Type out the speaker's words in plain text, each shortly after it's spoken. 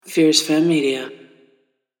Fierce Femme Media.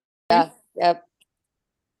 Yeah. Yep.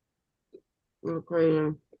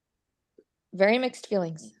 Okay. Very mixed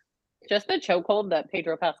feelings. Just the chokehold that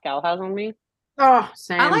Pedro Pascal has on me. Oh,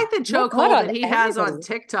 same. I like the chokehold on that he has on everybody.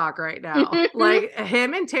 TikTok right now. Like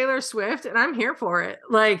him and Taylor Swift, and I'm here for it.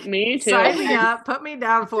 Like, Me too. sign me up, put me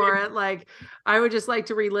down for it. Like, I would just like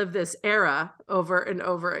to relive this era over and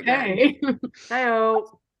over again. Hey.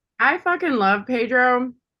 Hey-o. I fucking love Pedro.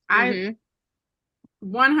 Mhm. I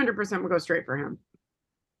 100% would go straight for him.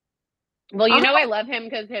 Well, you know I love him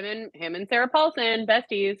because him and Sarah Paulson,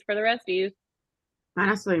 besties for the resties.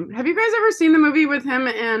 Honestly, have you guys ever seen the movie with him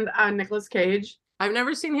and Nicolas Cage? I've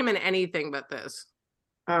never seen him in anything but this.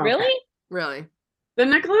 Oh, okay. Really? Really. The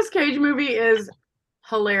Nicolas Cage movie is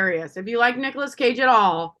hilarious. If you like Nicolas Cage at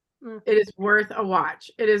all, it is worth a watch.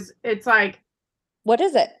 It's like, What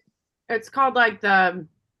is it? it's called like the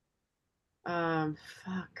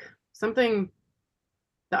something,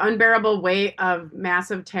 the unbearable weight of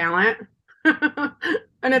massive talent.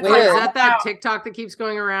 And it's Weird. Is like that TikTok that keeps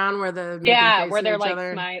going around where the Where they're like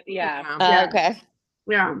smile. Yeah. Yeah. Okay.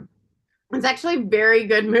 Yeah. It's actually a very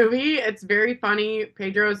good movie. It's very funny.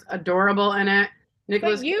 Pedro's adorable in it.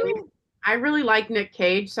 Nicholas Cage. I really like Nick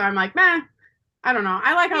Cage, so I'm like, meh. I don't know.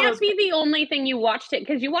 I like all Can't those. be the only thing you watched it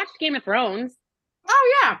because you watched Game of Thrones.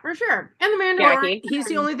 Oh yeah, for sure. And the Mandalorian. He's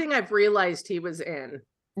the only thing I've realized he was in.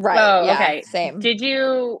 Right. Oh, yeah, okay. Same. Did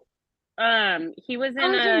you? He was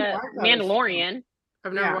in Mandalorian.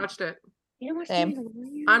 I've never watched it. You don't watch Same.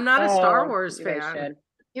 Mandalorian? I'm not a Star Wars you guys fan. should.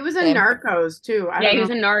 He was in Same. Narcos too. He was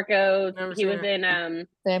in Narcos. Never He seen was it. in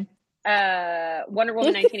Same. Wonder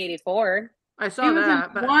Woman 1984. I saw He was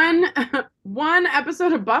that, in but one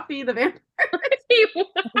episode of Buffy the Vampire.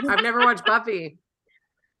 I've never watched Buffy.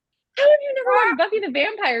 How have you never watched Buffy the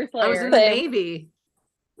Vampire Slayer? I was in the Same. Navy.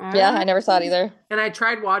 Yeah, I never saw it either. And I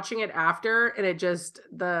tried watching it after, and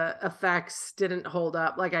the effects didn't hold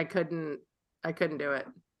up. Like I couldn't do it.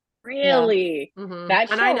 Really? Mm-hmm. That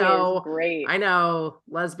show and I know, is great. I know,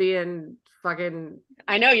 lesbian fucking.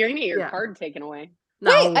 I know you're gonna get your card taken away.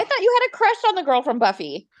 No, Wait, I thought you had a crush on the girl from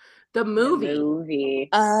Buffy. the movie.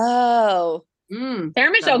 Oh.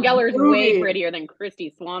 Sarah Michelle Gellar is way prettier than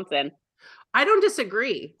Christy Swanson. I don't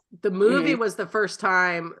disagree. The movie was the first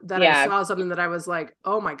time that I saw something that I was like,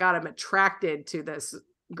 oh my God, I'm attracted to this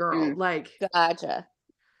girl. Like, Gotcha.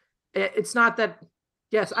 It's not that.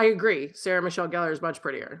 Yes, I agree. Sarah Michelle Gellar is much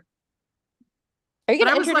prettier. Are you But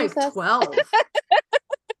gonna I was like introduce us? 12.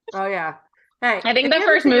 Oh yeah. Hey, I think if the you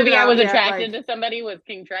first haven't figured movie it I out was yet, attracted like, to somebody was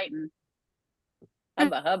King Triton.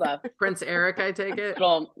 Hubba hubba. Prince Eric, I take it.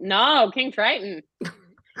 No, King Triton.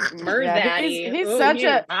 Merzaddy. Yeah, he's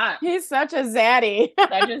such a zaddy.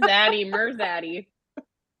 Such a zaddy, Merzaddy.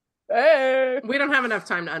 Hey. We don't have enough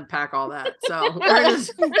time to unpack all that, so we're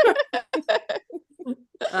just.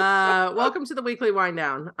 Welcome to the weekly wind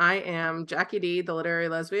down. I am Jackie D, the literary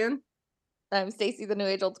lesbian. I'm Stacy, the new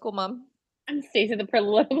age old school mom. I'm Stacey, the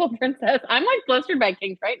political princess. I'm like flustered by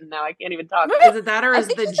King Triton now. I can't even talk. Is it that or is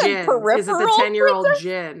the gin? Is it the 10-year-old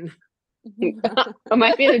gin? It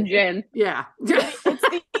might be the gin. Yeah. It's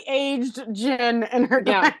the aged gin in her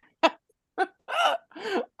glass.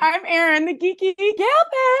 I'm Erin, the geeky gal.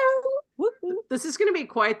 This is going to be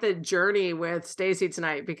quite the journey with Stacy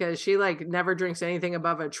tonight because she like never drinks anything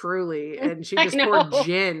above a Truly, and she just poured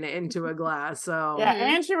gin into a glass. So yeah,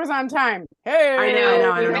 and she was on time. Hey, I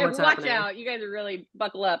know. I don't know what's Watch happening. out! You guys are really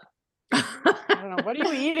buckle up. I don't know. What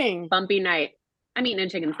are you eating? Bumpy night. I'm eating a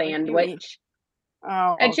chicken sandwich.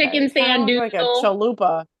 Oh, A chicken sandwich. Like a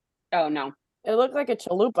chalupa. Oh no, it looked like a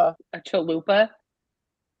chalupa. A chalupa.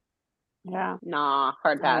 Yeah. Nah,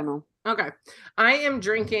 hard pass. Okay. I am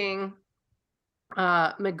drinking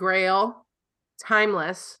McGrail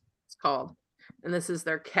Timeless, it's called. And this is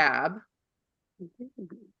their cab.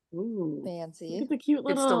 Ooh. Fancy. It's a cute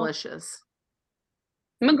little. It's delicious.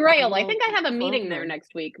 McGrail, I think I have a meeting there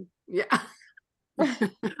next week. Yeah.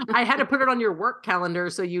 I had to put it on your work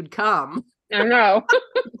calendar so you'd come. I know.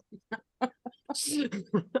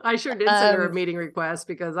 I sure did send her a meeting request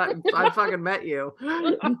because I fucking met you.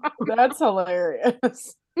 That's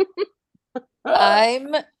hilarious.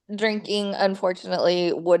 I'm drinking,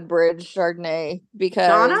 unfortunately, Woodbridge Chardonnay because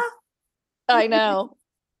Donna? I know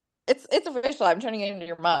it's official. I'm turning it into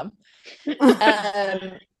your mom.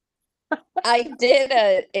 I did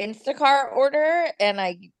an Instacart order and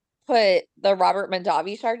I put the Robert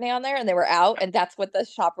Mondavi Chardonnay on there, and they were out, and that's what the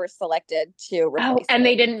shoppers selected to replace. And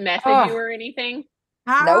they didn't message you or anything?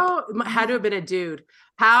 How had to have been a dude.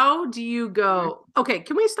 How do you go? Okay,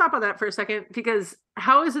 can we stop on that for a second? Because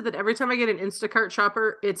how is it that every time I get an Instacart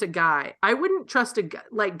shopper, it's a guy? I wouldn't trust a guy.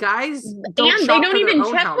 Like guys don't and shop they don't for their even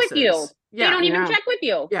own check houses. with you. Yeah. They don't even check with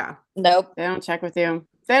you. Yeah. Nope. They don't check with you.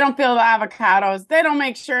 They don't peel the avocados. They don't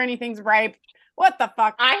make sure anything's ripe. What the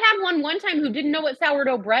fuck? I had one time who didn't know what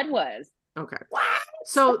sourdough bread was. Okay. What?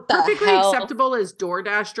 So What the perfectly hell? acceptable as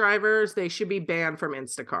DoorDash drivers, they should be banned from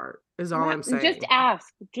Instacart, is all I'm saying. Just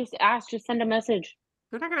ask. Just ask. Just send a message.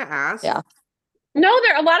 They're not gonna ask. Yeah. No,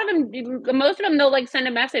 there a lot of them. Most of them, they'll like send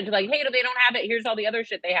a message like, "Hey, they don't have it. Here's all the other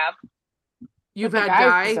shit they have." You've But the had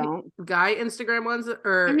guys don't. guy Instagram ones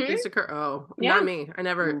or Instacart. Oh, Yeah. not me.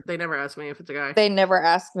 They never ask me if it's a guy. They never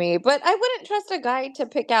asked me, but I wouldn't trust a guy to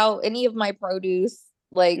pick out any of my produce.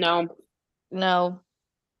 Like, no.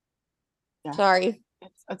 Yeah. Sorry.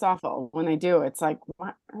 It's awful when they do. It's like,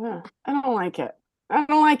 what? I don't like it. I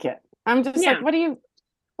don't like it. I'm just like, what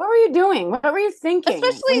were you doing? What were you thinking?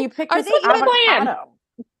 Especially, when you picked are this they avocado?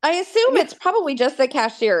 I assume it's probably just the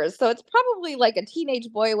cashiers. So it's probably like a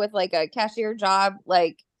teenage boy with like a cashier job,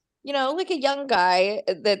 like, you know, like a young guy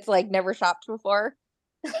that's like never shopped before.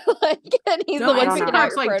 Like, and he's the one picking out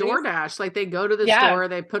Instacart's like produce. DoorDash. Like they go to the store,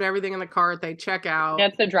 they put everything in the cart, they check out.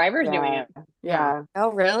 That's the drivers doing it. Yeah. Oh,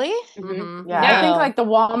 really? Mm-hmm. Yeah. I think like the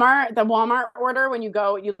Walmart order, when you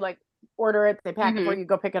go, you like order it, they pack it for you,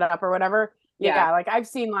 go pick it up or whatever. Yeah. Like I've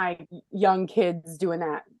seen like young kids doing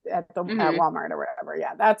that at Walmart or whatever.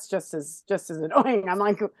 Yeah. That's just as annoying. I'm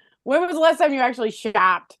like, when was the last time you actually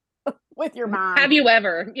shopped with your mom? Have you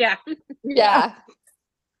ever? Yeah. Yeah.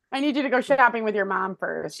 I need you to go shopping with your mom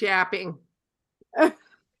first. Shopping.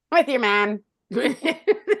 With your mom.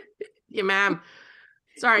 Your mom.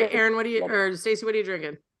 Sorry, Erin, or Stacey, what are you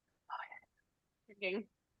drinking? Drinking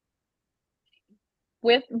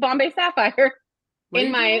with Bombay Sapphire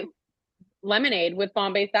in my lemonade with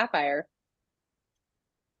Bombay Sapphire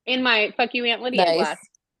in my fuck you Aunt Lydia glass.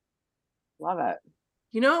 Love it.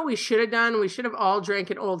 You know what we should have done? We should have all drank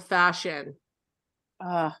an old fashioned.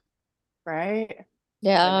 Right?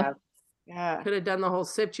 Yeah. Yeah. Could have done the whole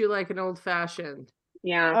sipped you like an old fashioned.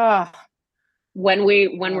 Yeah. When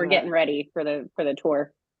we're getting ready for the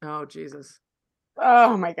tour. Oh Jesus.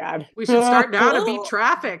 Oh my God. We should start now to beat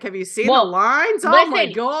traffic. Have you seen the lines? Oh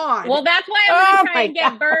my God. Well, that's why I'm gonna try and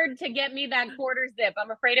get Bird to get me that quarter zip.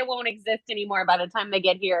 I'm afraid it won't exist anymore by the time they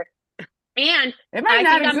get here. And it might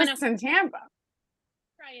not exist in Tampa.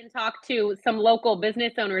 Try and talk to some local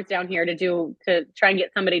business owners down here to try and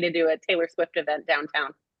get somebody to do a Taylor Swift event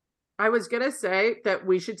downtown. I was gonna say that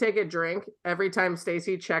we should take a drink every time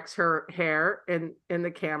Stacy checks her hair in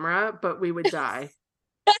the camera, but we would die.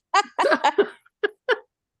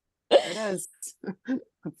 It is. Full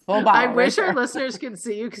bottle I wish our listeners could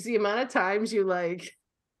see you because the amount of times you like.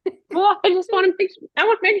 Well, I just want to make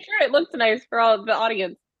sure it looks nice for all the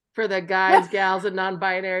audience. For the guys, gals, and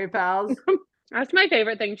non-binary pals. That's my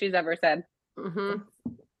favorite thing she's ever said. Mm-hmm.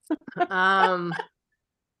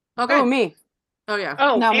 Okay. Oh, me. Oh yeah.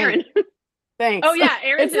 Oh, no, Erin. Thanks. Oh yeah,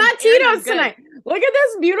 Erin. It's not Tito's tonight. Look at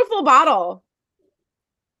this beautiful bottle.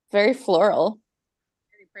 Very floral.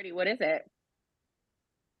 Very pretty. What is it?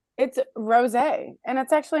 It's rosé, and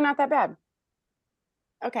it's actually not that bad.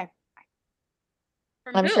 Okay.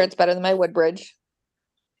 I'm sure it's better than my Woodbridge.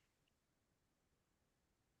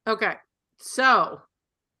 Okay. So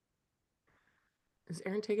is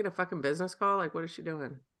Erin taking a fucking business call? Like, what is she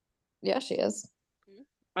doing? Yeah, she is.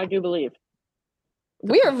 I do believe.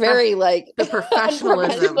 We are very like the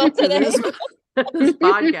professionalism of this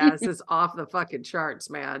podcast is off the fucking charts,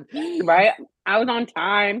 man. Right? I was on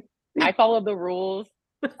time. I followed the rules.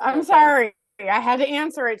 I'm sorry. I had to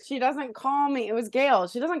answer it. She doesn't call me. It was Gail.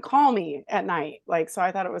 She doesn't call me at night. Like, so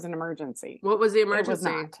I thought it was an emergency. What was the emergency?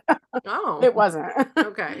 It was not. Oh. It wasn't.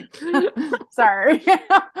 Okay. Sorry.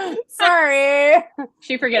 Sorry.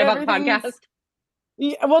 She forget about the podcast?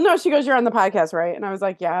 Yeah, well, no, she goes, "You're on the podcast, right?" And I was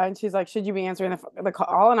like, "Yeah." And she's like, "Should you be answering the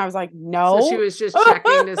call?" And I was like, "No." So she was just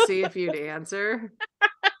checking to see if you'd answer.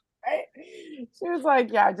 Right? She was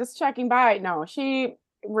like, "Yeah, just checking by." No, she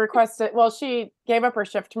requested. Well, she gave up her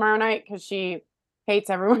shift tomorrow night because she hates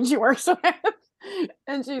everyone she works with,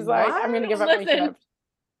 and she's like, "I'm going to give up my shift."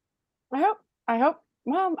 I hope.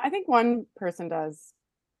 Well, I think one person does.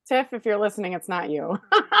 Tiff, if you're listening, it's not you.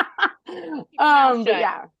 But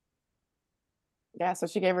yeah. Yeah, so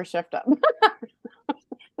she gave her shift up. All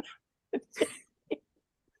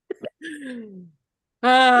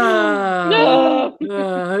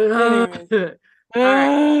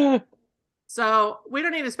right. So we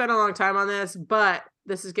don't need to spend a long time on this, but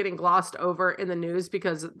this is getting glossed over in the news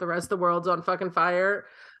because the rest of the world's on fucking fire.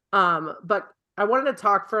 But I wanted to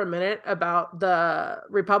talk for a minute about the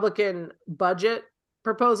Republican budget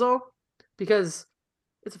proposal because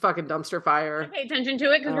it's a fucking dumpster I fire. pay attention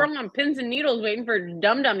to it because we're on pins and needles waiting for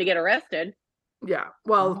Dum Dum to get arrested. Yeah.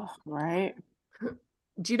 Well, right.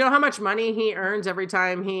 Do you know how much money he earns every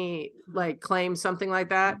time he like claims something like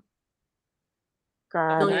that?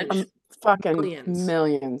 God, Millions. fucking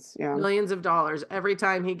millions. Yeah. Millions of dollars every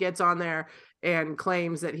time he gets on there and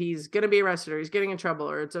claims that he's going to be arrested or he's getting in trouble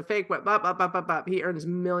or it's a fake what, he earns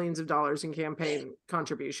millions of dollars in campaign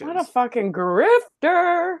contributions. What a fucking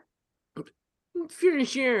grifter. For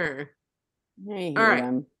sure. I hate All right.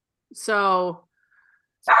 him. So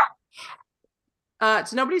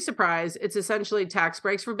to nobody's surprise, it's essentially tax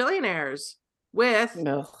breaks for billionaires with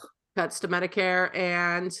cuts to Medicare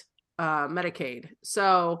and Medicaid.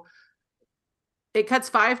 So it cuts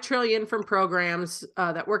 $5 trillion from programs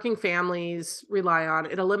that working families rely on.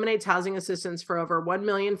 It eliminates housing assistance for over 1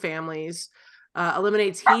 million families,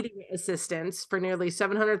 eliminates heating assistance for nearly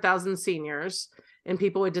 700,000 seniors and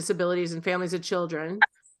people with disabilities and families of children.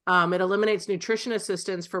 It eliminates nutrition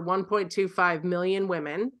assistance for 1.25 million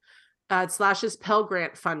women. It slashes Pell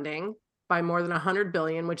Grant funding by more than $100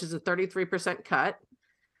 billion, which is a 33% cut.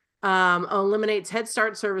 Eliminates Head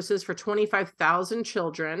Start services for 25,000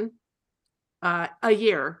 children. A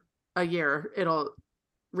year, it'll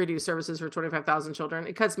reduce services for 25,000 children.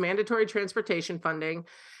 It cuts mandatory transportation funding.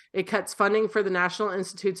 It cuts funding for the National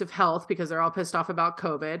Institutes of Health because they're all pissed off about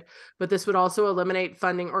COVID. But this would also eliminate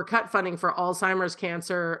funding or cut funding for Alzheimer's,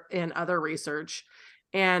 cancer, and other research.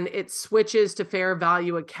 And it switches to fair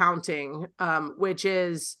value accounting, which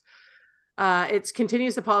is it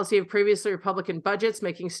continues the policy of previously Republican budgets,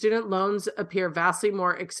 making student loans appear vastly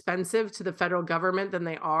more expensive to the federal government than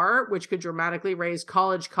they are, which could dramatically raise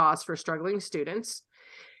college costs for struggling students.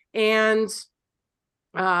 And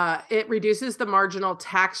it reduces the marginal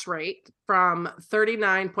tax rate from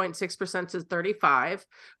 39.6% to 35%,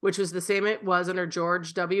 which was the same it was under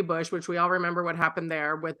George W. Bush, which we all remember what happened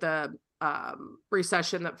there with the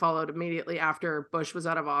recession that followed immediately after Bush was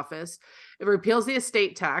out of office. It repeals the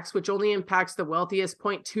estate tax, which only impacts the wealthiest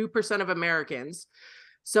 0.2% of Americans.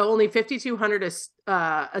 So only 5,200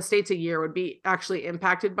 estates a year would be actually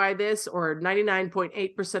impacted by this, or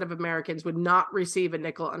 99.8% of Americans would not receive a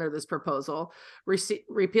nickel under this proposal.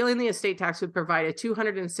 Repealing the estate tax would provide a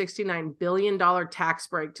 $269 billion tax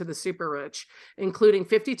break to the super rich, including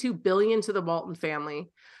 $52 billion to the Walton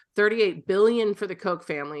family, $38 billion for the Koch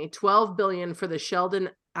family, $12 billion for the Sheldon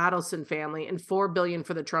Adelson family, and $4 billion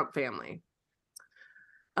for the Trump family.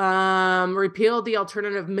 Repealed the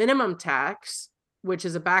alternative minimum tax, which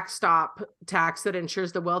is a backstop tax that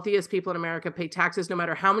ensures the wealthiest people in America pay taxes no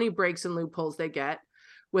matter how many breaks and loopholes they get.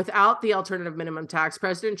 Without the alternative minimum tax,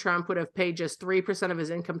 President Trump would have paid just 3% of his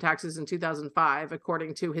income taxes in 2005,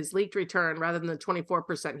 according to his leaked return, rather than the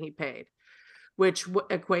 24% he paid, which will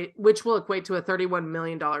equate to a $31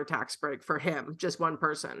 million tax break for him, just one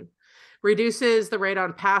person. Reduces the rate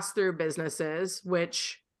on pass-through businesses,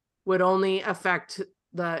 which would only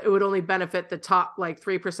benefit the top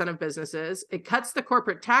 3% of businesses. It cuts the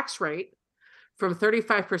corporate tax rate from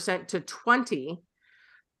 35% to 20%.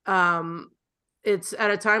 It's at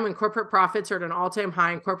a time when corporate profits are at an all-time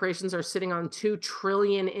high and corporations are sitting on $2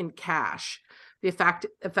 trillion in cash. The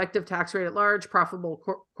effective tax rate at large profitable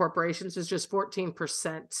corporations is just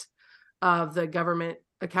 14% of the Government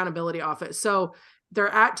Accountability Office. So they're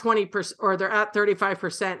at 20% or they're at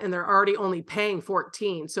 35% and they're already only paying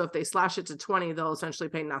 14. So if they slash it to 20, they'll essentially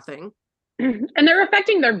pay nothing. And they're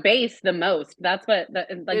affecting their base the most. That's what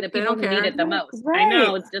the people who need it the most. Right. I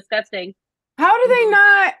know, it's disgusting. How do they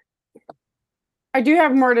not? I do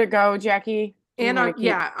have more to go, Jackie. And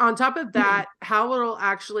on top of that, how it'll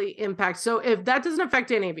actually impact. So if that doesn't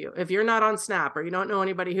affect any of you, if you're not on SNAP or you don't know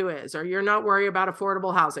anybody who is, or you're not worried about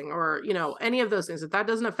affordable housing or, any of those things, if that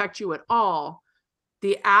doesn't affect you at all,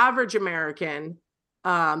 the average American,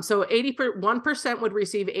 so 1% would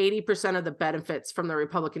receive 80% of the benefits from the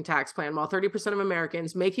Republican tax plan, while 30% of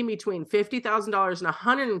Americans making between $50,000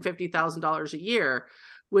 and $150,000 a year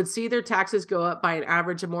would see their taxes go up by an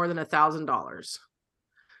average of more than $1,000.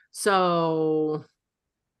 So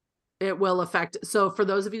it will affect. So for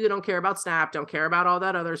those of you that don't care about SNAP, don't care about all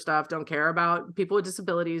that other stuff, don't care about people with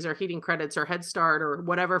disabilities or heating credits or Head Start or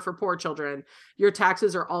whatever for poor children, your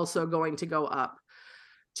taxes are also going to go up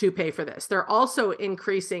to pay for this. They're also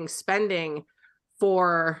increasing spending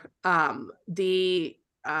for the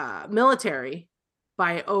military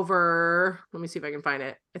by over, let me see if I can find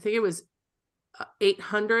it. I think it was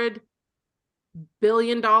 $800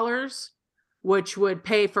 billion, which would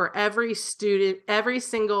pay for every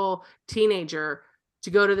single teenager to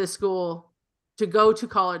go to the school to go to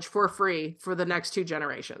college for free for the next 2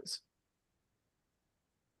 generations.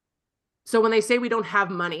 So when they say we don't have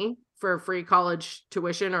money for free college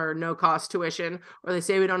tuition or no cost tuition, or they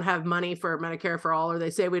say we don't have money for Medicare for all, or they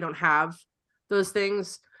say we don't have those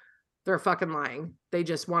things, they're fucking lying. They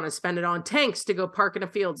just want to spend it on tanks to go park in a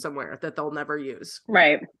field somewhere that they'll never use.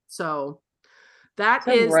 Right. So that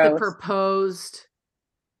So is gross. the proposed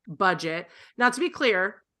budget. Now, to be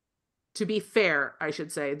clear, to be fair, I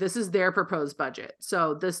should say, this is their proposed budget.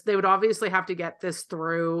 So they would obviously have to get this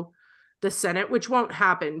through the Senate, which won't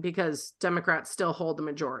happen because Democrats still hold the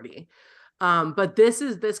majority. But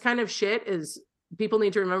this kind of shit is, people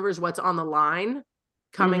need to remember, is what's on the line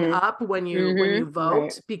coming up when you vote,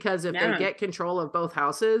 Right. because if they get control of both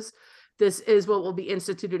houses, this is what will be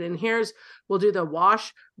instituted. And we'll do the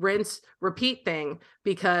wash, rinse, repeat thing,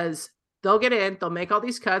 because they'll get in, they'll make all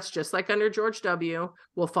these cuts, just like under George W.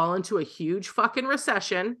 We'll fall into a huge fucking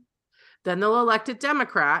recession. Then they'll elect a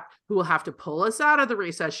Democrat who will have to pull us out of the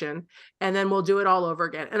recession, and then we'll do it all over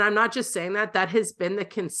again. And I'm not just saying that. That has been the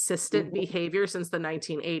consistent behavior since the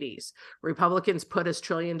 1980s. Republicans put us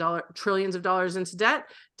trillions of dollars into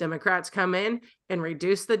debt. Democrats come in and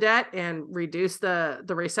reduce the debt and reduce the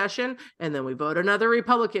recession, and then we vote another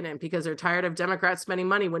Republican in because they're tired of Democrats spending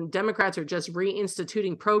money, when Democrats are just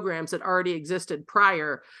reinstituting programs that already existed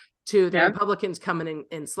prior to the Republicans coming in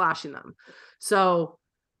and slashing them. So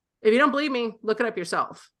if you don't believe me, look it up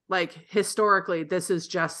yourself. Like, historically, this is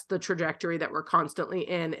just the trajectory that we're constantly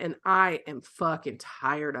in. And I am fucking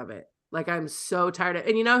tired of it. Like, I'm so tired of it.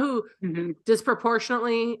 And you know who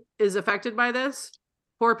disproportionately is affected by this?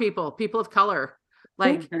 Poor people of color.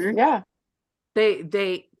 Like,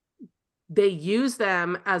 they use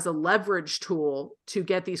them as a leverage tool to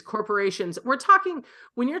get these corporations.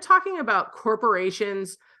 When you're talking about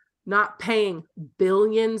corporations not paying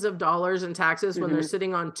billions of dollars in taxes when they're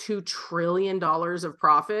sitting on $2 trillion of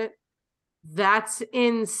profit, that's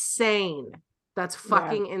insane. That's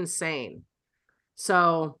fucking insane.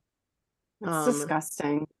 So it's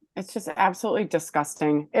disgusting. It's just absolutely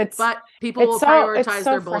disgusting. But people will prioritize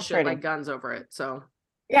their bullshit like guns over it. So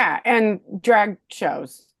and drag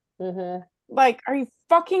shows. Like, are you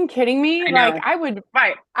fucking kidding me? Like, I would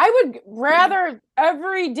rather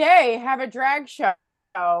every day have a drag show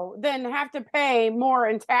than have to pay more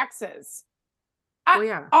in taxes. Although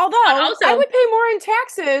I would pay more in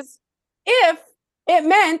taxes if it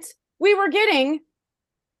meant we were getting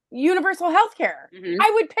universal health care.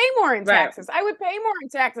 I would pay more in taxes. I would pay more in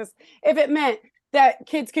taxes if it meant that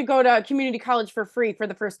kids could go to community college for free for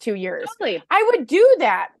the first 2 years. Totally. I would do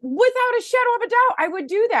that without a shadow of a doubt. I would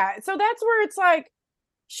do that. So that's where it's like,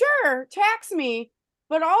 sure, tax me,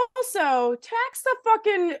 but also tax the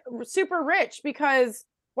fucking super rich, because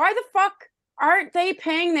why the fuck aren't they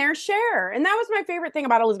paying their share? And that was my favorite thing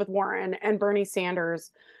about Elizabeth Warren and Bernie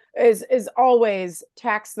Sanders is always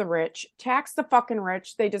tax the rich, tax the fucking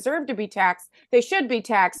rich. They deserve to be taxed. They should be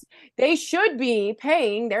taxed. They should be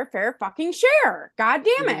paying their fair fucking share. God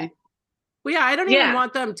damn it. Well, I don't even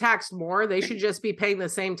want them taxed more. They should just be paying the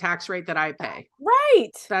same tax rate that I pay.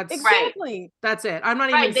 Right. That's exactly. That's it. I'm not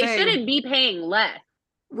even saying they shouldn't be paying less.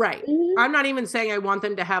 Right. I'm not even saying I want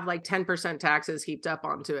them to have like 10% taxes heaped up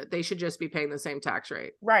onto it. They should just be paying the same tax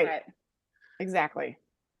rate. Right. Exactly.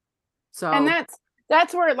 So, and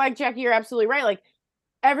that's where, like, Jackie, you're absolutely right. Like,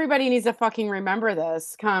 everybody needs to fucking remember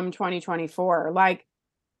this come 2024. Like,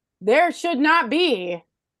 there should not be.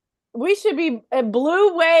 We should be a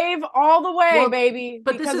blue wave all the way, baby.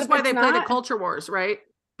 But this is why they play the culture wars, right?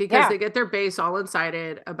 Because they get their base all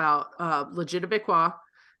incited about legitimate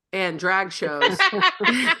and drag shows.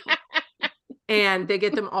 And they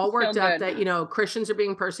get them all worked up that, you know, Christians are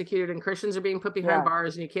being persecuted and Christians are being put behind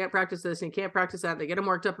bars and you can't practice this and you can't practice that. They get them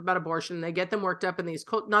worked up about abortion. They get them worked up in these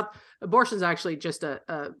abortion's actually just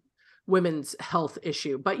a women's health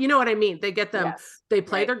issue, but you know what I mean? They get them, they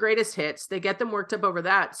play their greatest hits. They get them worked up over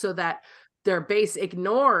that so that their base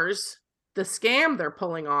ignores the scam they're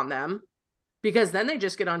pulling on them, because then they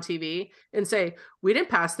just get on TV and say, we didn't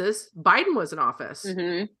pass this. Biden was in office.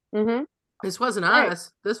 This wasn't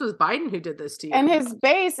us. This was Biden who did this to you. And his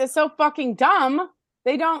base is so fucking dumb.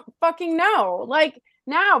 They don't fucking know. Like,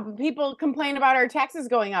 now people complain about our taxes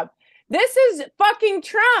going up. This is fucking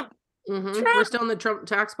Trump. Trump. We're still in the Trump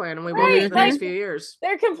tax plan and we will be for the next few years.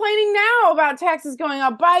 They're complaining now about taxes going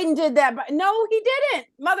up. Biden did that, but no, he didn't.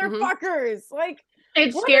 Motherfuckers. Like,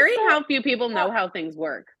 it's scary how few people know how things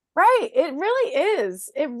work. Right. It really is.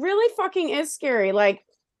 It really fucking is scary. Like,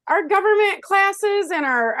 our government classes and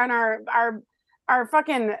our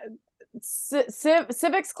fucking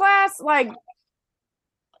civics class, like,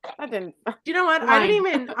 That didn't. You know what? Wine. I didn't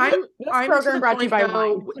even. I'm. This I'm to program the brought to you point by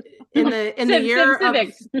though. wine. In the year of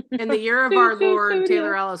Civics. in the year of our Lord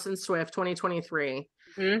Taylor Allison Swift 2023,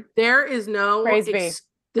 there is no Praise be.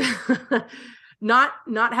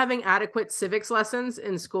 not having adequate civics lessons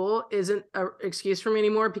in school isn't an excuse for me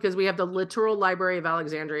anymore, because we have the literal Library of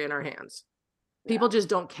Alexandria in our hands. People just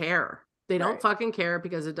don't care. They don't fucking care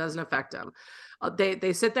because it doesn't affect them.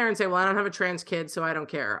 They sit there and say, well, I don't have a trans kid, so I don't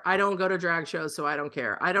care. I don't go to drag shows, so I don't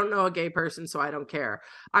care. I don't know a gay person, so I don't care.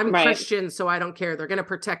 I'm Christian, so I don't care. They're going to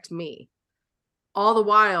protect me. All the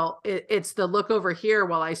while, it's the look over here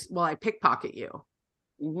while I pickpocket you.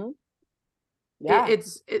 Mm-hmm. Yeah.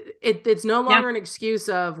 It's no longer an excuse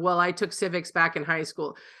of, well, I took civics back in high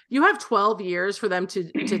school. You have 12 years for them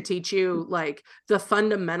to teach you like the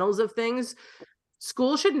fundamentals of things.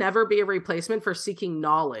 School should never be a replacement for seeking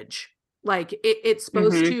knowledge. Like it's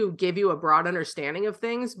supposed to give you a broad understanding of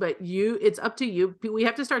things, but it's up to you. We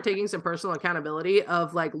have to start taking some personal accountability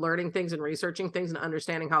of like learning things and researching things and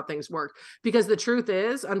understanding how things work. Because the truth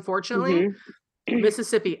is, unfortunately,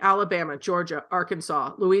 Mississippi, Alabama, Georgia,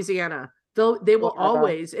 Arkansas, Louisiana, they will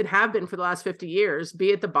always, and have been for the last 50 years,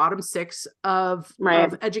 be at the bottom 6 of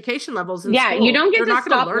education levels in school. You don't get They're to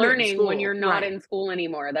stop learning when you're not in school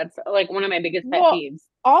anymore. That's like one of my biggest pet peeves.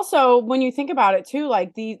 Also, when you think about it too,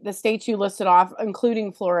 like the states you listed off,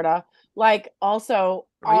 including Florida, like also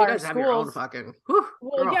you guys have your own fucking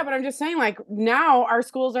yeah, but I'm just saying, like now our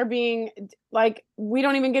schools are being like, we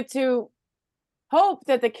don't even get to hope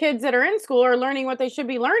that the kids that are in school are learning what they should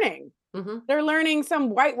be learning. They're learning some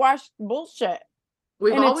whitewashed bullshit.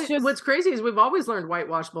 What's crazy is we've always learned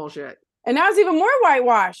whitewashed bullshit. And now it's even more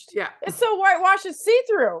whitewashed. Yeah. It's so whitewashed, it's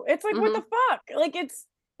see-through. It's like, what the fuck? Like it's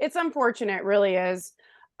unfortunate, it really is.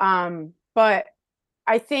 But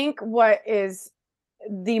I think what is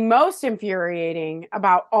the most infuriating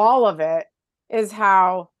about all of it is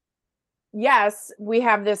how, yes, we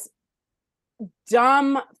have this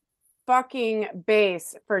dumb fucking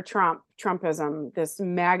base for Trumpism, this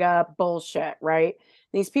MAGA bullshit, right?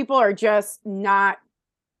 These people are just not,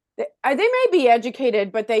 they may be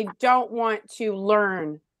educated, but they don't want to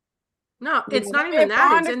learn. No, it's not even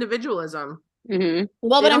that. It's individualism.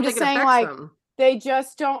 Well, but I'm just saying, like, they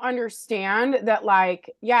just don't understand that,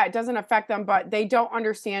 like, yeah, it doesn't affect them, but they don't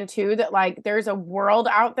understand too that, like, there's a world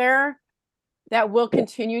out there that will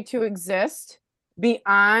continue to exist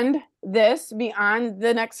beyond this, beyond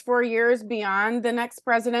the next 4 years, beyond the next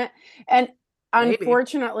president. And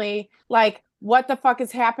unfortunately, like, what the fuck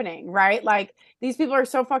is happening, right? Like, these people are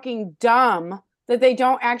so fucking dumb that they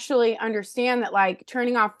don't actually understand that, like,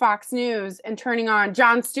 turning off Fox News and turning on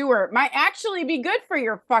Jon Stewart might actually be good for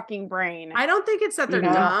your fucking brain. I don't think it's that they're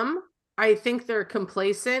dumb. I think they're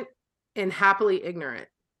complacent and happily ignorant.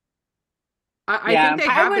 I think they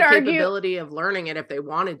have the capability of learning it if they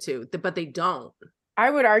wanted to, but they don't. I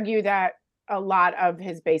would argue that a lot of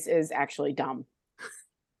his base is actually dumb.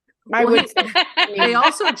 They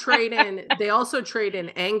also trade in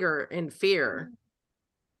anger and fear.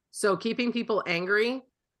 So keeping people angry,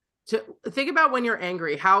 to think about when you're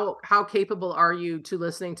angry, how capable are you to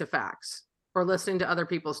listening to facts or listening to other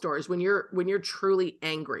people's stories? When you're truly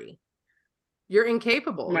angry, you're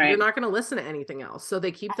incapable. You're not going to listen to anything else. So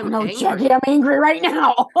they keep them angry. Jackie, I'm angry right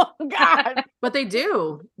now. Oh, God. But they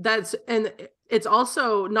do. And it's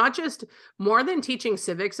also not just more than teaching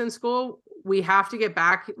civics in school. We have to get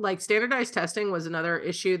back, like standardized testing was another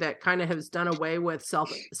issue that kind of has done away with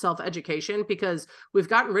self-education, because we've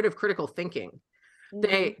gotten rid of critical thinking.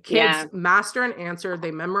 Kids master an answer,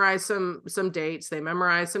 they memorize some dates, they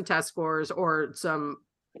memorize some test scores or some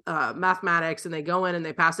mathematics, and they go in and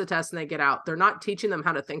they pass the test and they get out. They're not teaching them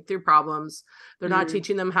how to think through problems. They're not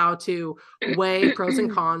teaching them how to weigh pros and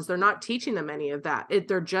cons. They're not teaching them any of that.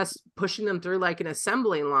 They're just pushing them through like an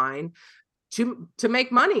assembly line to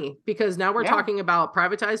make money, because now we're talking about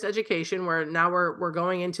privatized education, where now we're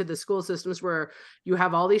going into the school systems where you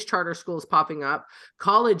have all these charter schools popping up.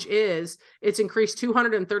 College it's increased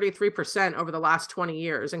 233% over the last 20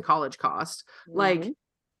 years in college costs. Like,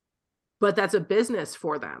 but that's a business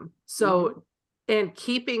for them. So, and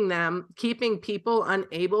keeping people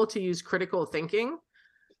unable to use critical thinking,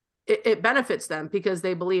 it benefits them because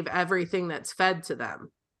they believe everything that's fed to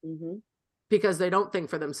them. Because they don't think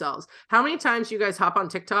for themselves. How many times you guys hop on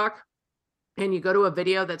TikTok and you go to a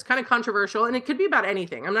video that's kind of controversial, and it could be about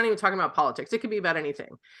anything. I'm not even talking about politics. It could be about anything.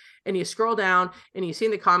 And you scroll down and you see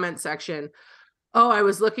in the comment section, oh, I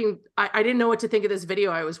was looking, I didn't know what to think of this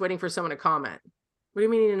video. I was waiting for someone to comment. What do you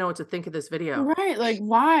mean you didn't know what to think of this video? Right. Like,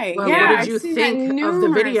 why? Well, what did you think of the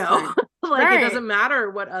video? Like, it doesn't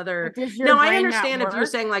matter what other. No, I understand if you're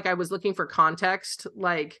saying like, I was looking for context,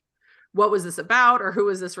 like, what was this about or who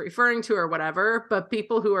was this referring to or whatever. But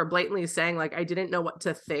people who are blatantly saying like, I didn't know what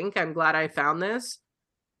to think. I'm glad I found this.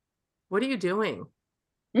 What are you doing?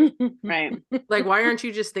 Right. Like, why aren't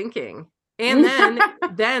you just thinking? And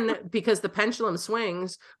then because the pendulum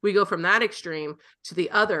swings, we go from that extreme to the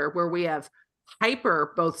other where we have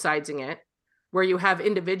hyper both sidesing it, where you have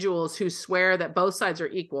individuals who swear that both sides are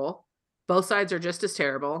equal, both sides are just as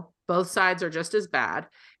terrible, both sides are just as bad,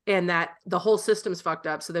 and that the whole system's fucked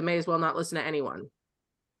up, so they may as well not listen to anyone.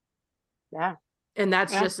 Yeah. And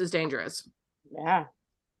that's just as dangerous. Yeah.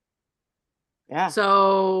 Yeah.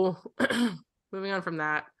 So moving on from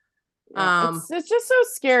that. Yeah. It's just so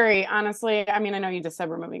scary, honestly. I mean, I know you just said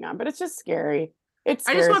we're moving on, but it's just scary. I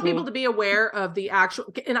just want people to be aware of the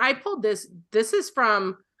actual, and I pulled this is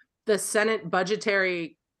from the Senate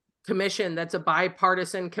Budgetary Commission. That's a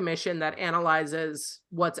bipartisan commission that analyzes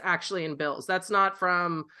what's actually in bills. That's not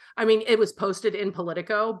from, I mean, it was posted in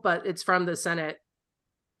Politico, but it's from the Senate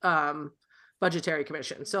Budgetary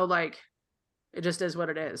Commission. So like, it just is what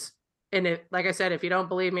it is. And it, like I said, if you don't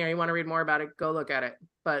believe me or you want to read more about it, go look at it.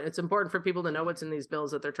 But it's important for people to know what's in these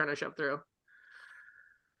bills that they're trying to shove through.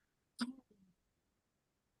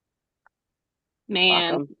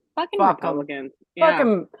 Man, fucking Fuck Republicans. Yeah.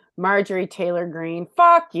 Fucking Marjorie Taylor Greene.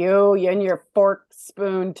 Fuck you and your fork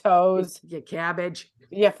spoon toes. You cabbage.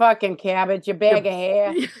 You fucking cabbage. You bag of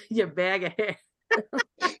hair. You bag of hair.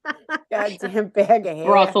 Goddamn bag of hair.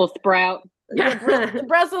 Brussels sprout. The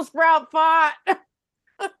Brussels sprout fought.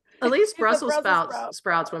 At least Brussels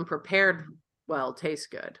sprouts, when prepared well,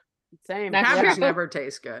 taste good. Same. Cabbage never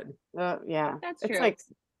tastes good. Yeah. That's it's true. Like,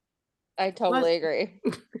 I totally agree.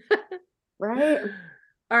 Right?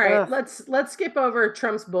 All right, let's skip over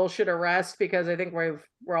Trump's bullshit arrest because I think we're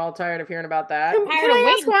all tired of hearing about that. Can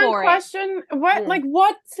I ask one question? What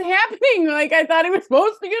what's happening? Like, I thought he was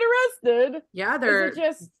supposed to get arrested. Yeah,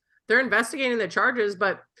 they're investigating the charges,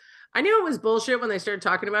 but I knew it was bullshit when they started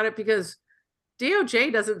talking about it because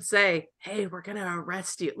DOJ doesn't say, "Hey, we're gonna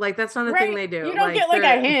arrest you." Like that's not a thing they do. You don't get like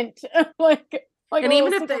a hint. Like and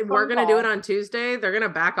even if they were going to do it on Tuesday, they're going to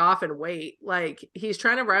back off and wait. Like he's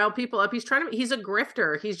trying to rile people up. He's a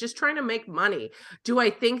grifter. He's just trying to make money. Do I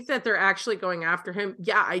think that they're actually going after him?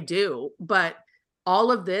 Yeah, I do. But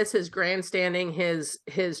all of this, his grandstanding, his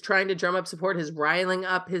trying to drum up support, his riling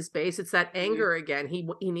up his base. It's that anger again. He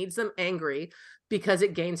needs them angry because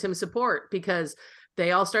it gains him support because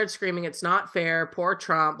they all start screaming, it's not fair. Poor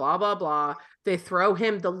Trump, blah, blah, blah. They throw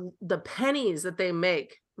him the pennies that they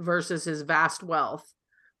make versus his vast wealth.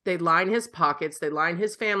 They line his pockets, they line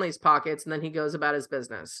his family's pockets, and then he goes about his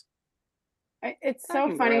business. It's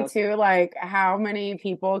so funny too, like how many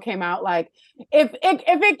people came out like, if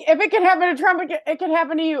it could happen to Trump, it could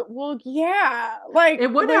happen to you. Well, yeah, like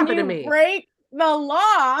it would happen to me. Break the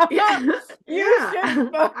law. Yeah. You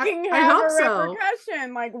should fucking have a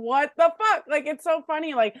repercussion. Like, what the fuck? Like, it's so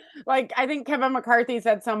funny. Like I think Kevin McCarthy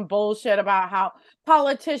said some bullshit about how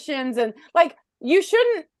politicians and like you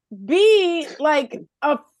shouldn't be like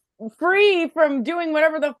free from doing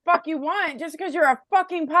whatever the fuck you want just because you're a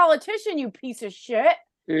fucking politician, you piece of shit.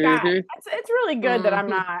 God, it's really good that I'm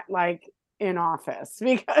not like in office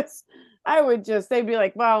because I would they'd be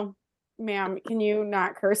like, well, ma'am, can you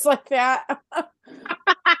not curse like that?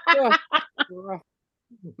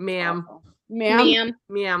 Ma'am. Ma'am.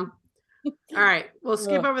 All right, we'll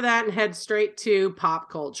skip over that and head straight to pop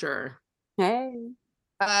culture. Hey.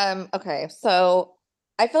 Okay, so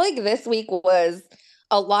I feel like this week was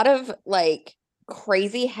a lot of like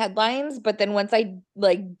crazy headlines, but then once I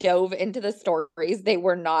like dove into the stories, they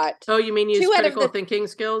were not. Oh, you mean use critical thinking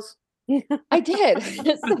skills? I did. So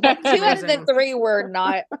 2 out of the 3 were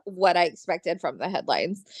not what I expected from the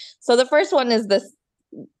headlines. So the first one is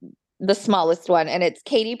the smallest one, and it's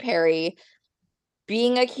Katy Perry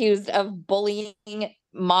being accused of bullying,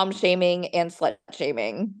 mom shaming, and slut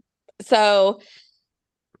shaming. So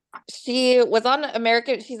she was on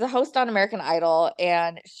she's a host on American Idol,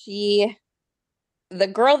 and the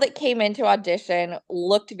girl that came into audition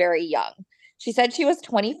looked very young. She said she was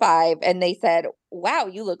 25 and they said, wow,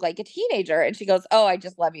 you look like a teenager. And she goes, oh, I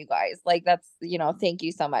just love you guys. Like, that's, thank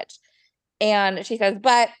you so much. And she says,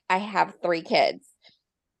 but I have 3 kids.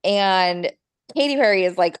 And Katy Perry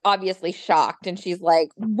is like, obviously shocked. And she's like,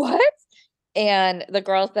 what? And the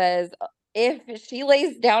girl says, if she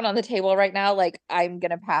lays down on the table right now, like, I'm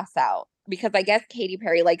going to pass out. Because I guess Katy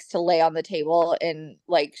Perry likes to lay on the table and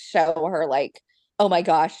like show her like, oh my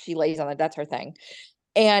gosh, she lays on it. That's her thing.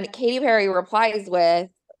 And Katy Perry replies with,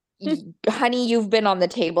 honey, you've been on the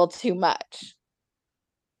table too much.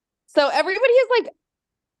 So everybody is like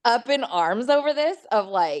up in arms over this of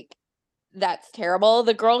like, that's terrible.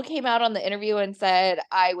 The girl came out on the interview and said,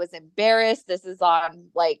 I was embarrassed. This is on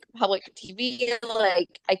like public TV.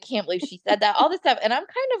 Like, I can't believe she said that, all this stuff. And I'm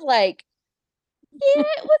kind of like, yeah,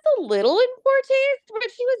 it was a little in poor taste, but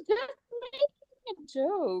she was just making a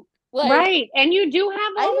joke. Like, right. And you do have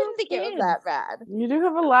I all didn't those think it was kids. that bad. You do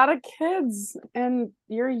have a lot of kids, and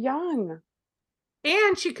you're young.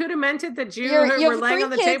 And she could have meant it that you You were have laying 3 on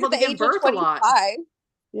the kids table at to the give age of birth a lot. 25,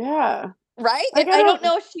 Yeah. right? Like, And I don't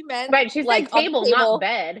know if she meant Right. She like said on the table, table. not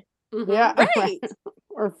bed. Mhm. Yeah. Right.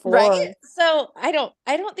 Or floor. Right. So I don't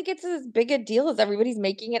think it's as big a deal as everybody's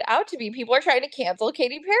making it out to be. People are trying to cancel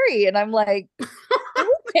Katy Perry, and I'm like,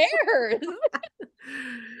 who cares?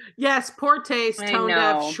 Yes, poor taste, I tone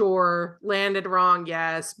deaf, know. sure. Landed wrong,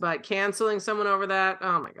 yes. But canceling someone over that,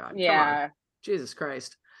 oh my God. Come on. Yeah. Jesus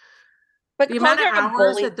Christ. But The calling amount of her a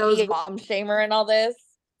hours bully, that those mom shamer, and all this.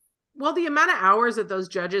 well, the amount of hours that those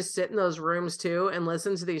judges sit in those rooms too and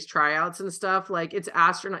listen to these tryouts and stuff, like it's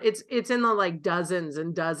astronaut. It's in the like dozens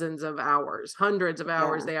and dozens of hours, hundreds of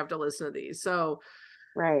hours Yeah. they have to listen to these. So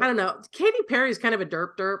Right. I don't know. Katy Perry's kind of a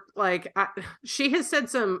derp. Like she has said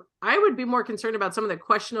I would be more concerned about some of the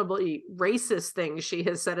questionably racist things she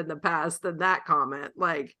has said in the past than that comment.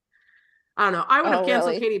 Like, I don't know. I would have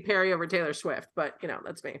canceled Really? Katy Perry over Taylor Swift, but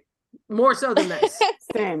that's me. More so than this.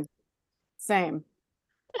 Same.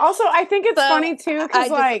 Also, I think it's funny too,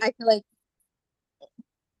 because I feel like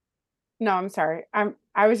no, I'm sorry.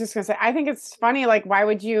 I was just gonna say, I think it's funny, like, why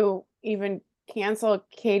would you even cancel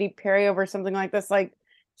Katy Perry over something like this? Like,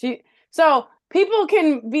 so people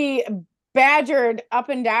can be badgered up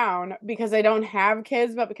and down because they don't have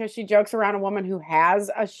kids, but because she jokes around a woman who has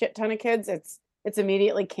a shit ton of kids, it's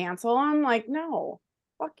immediately cancel them. Like, no,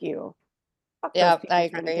 fuck you. Fuck those yeah, people I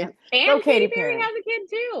trying to agree. cancel. And Go Katy Katy Perry Perry. has a kid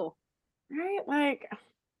too. Right? Like,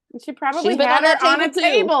 she probably She's been had on that her on a table, too.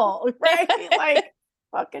 table, right? Like,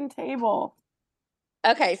 fucking table.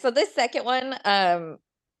 Okay, so this second one,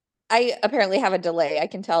 I apparently have a delay. I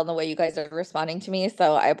can tell in the way you guys are responding to me,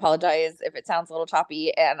 so I apologize if it sounds a little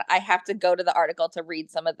choppy. And I have to go to the article to read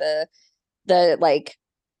some of the like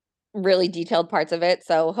really detailed parts of it.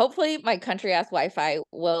 So hopefully my country ass Wi-Fi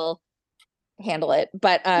will handle it.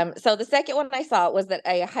 But so the second one I saw was that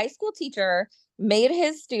a high school teacher made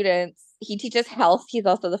his students. He teaches health. He's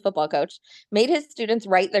also the football coach. Made his students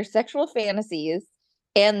write their sexual fantasies,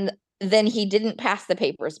 and then he didn't pass the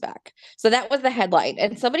papers back. So that was the headline.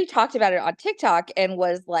 And somebody talked about it on TikTok and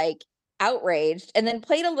was like outraged, and then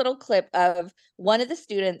played a little clip of one of the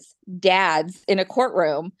students' dads in a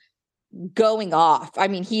courtroom going off. I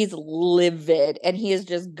mean, he's livid and he is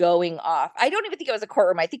just going off. I don't even think it was a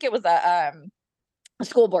courtroom. I think it was a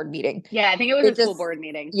school board meeting. Yeah, I think it was a school board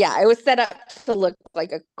meeting. Yeah, it was set up to look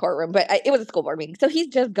like a courtroom, but it was a school board meeting. So he's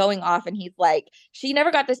just going off, and he's like, she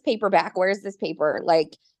never got this paper back. Where's this paper?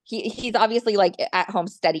 Like, he's obviously like at home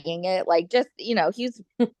studying it. Like, just, he's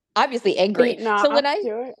obviously angry. So when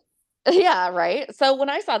yeah, right. So when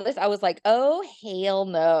I saw this, I was like, oh, hell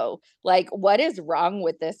no. Like, what is wrong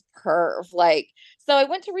with this perv? Like, so I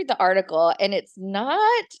went to read the article, and it's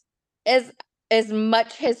not as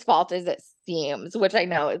much his fault as it seems, which I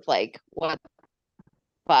know is like, what the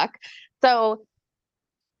fuck? So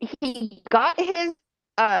he got his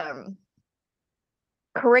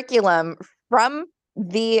curriculum from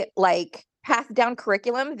the like passed down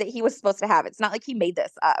curriculum that he was supposed to have. It's not like he made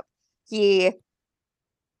this up.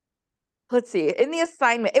 Let's see, in the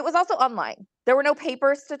assignment, it was also online. There were no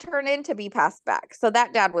papers to turn in to be passed back. So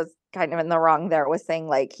that dad was kind of in the wrong there, was saying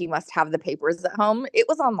like he must have the papers at home. It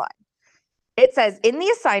was online. It says, in the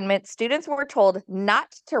assignment, students were told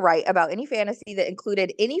not to write about any fantasy that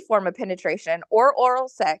included any form of penetration or oral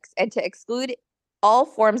sex, and to exclude all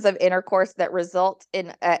forms of intercourse that result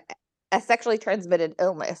in a sexually transmitted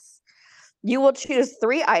illness. You will choose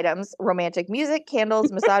 3 items: romantic music,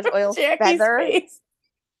 candles, massage oil,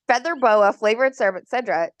 feather boa, flavored syrup,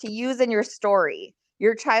 etc., to use in your story.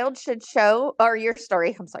 Your story should show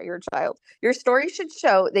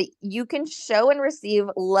that you can show and receive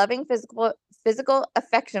loving physical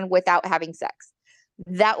affection without having sex.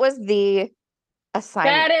 That was the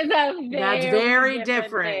assignment. That's very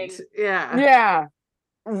different. Yeah.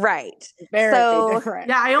 Right. Very different.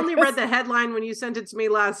 Yeah, I only read the headline when you sent it to me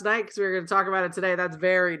last night because we were going to talk about it today. That's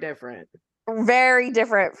very different. Very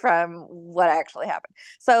different from what actually happened.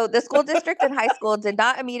 So the school district and high school did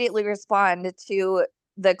not immediately respond to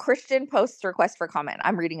the Christian Post's request for comment.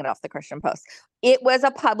 I'm reading it off the Christian Post. It was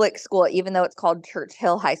a public school, even though it's called Church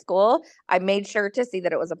Hill High School. I made sure to see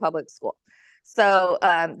that it was a public school. So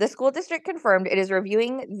the school district confirmed it is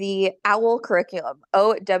reviewing the OWL curriculum,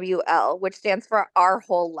 OWL, which stands for Our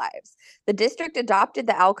Whole Lives. The district adopted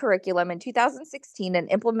the OWL curriculum in 2016 and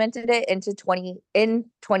implemented it in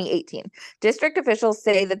 2018. District officials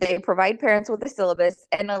say that they provide parents with a syllabus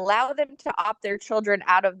and allow them to opt their children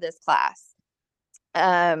out of this class.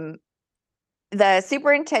 The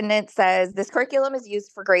superintendent says this curriculum is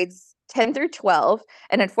used for grades 10 through 12,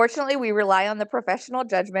 and unfortunately, we rely on the professional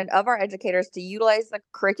judgment of our educators to utilize the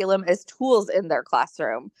curriculum as tools in their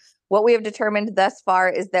classroom. What we have determined thus far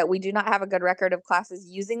is that we do not have a good record of classes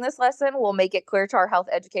using this lesson. We'll make it clear to our health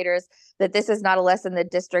educators that this is not a lesson the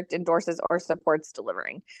district endorses or supports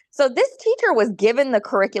delivering. So this teacher was given the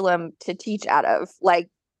curriculum to teach out of. Like,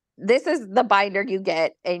 this is the binder you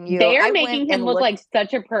get, and They're making him look like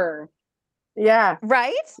such a perv. Yeah.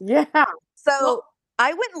 Right? Yeah. So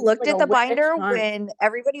I went and looked like at a the witch binder hunt. when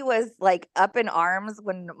everybody was like up in arms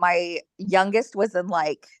when my youngest was in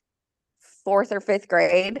like 4th or 5th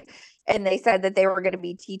grade. And they said that they were going to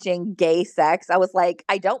be teaching gay sex. I was like,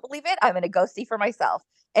 I don't believe it. I'm going to go see for myself.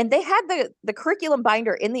 And they had the curriculum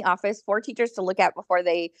binder in the office for teachers to look at before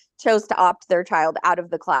they chose to opt their child out of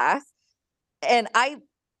the class. And I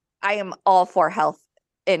am all for health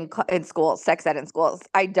in schools, sex ed in schools.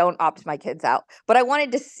 I don't opt my kids out, but I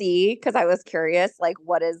wanted to see, because I was curious, like,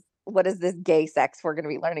 what is this gay sex we're going to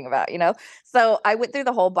be learning about, So I went through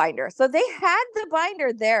the whole binder. So they had the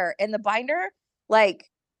binder there, and the binder, like,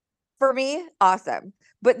 for me, awesome.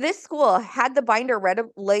 But this school had the binder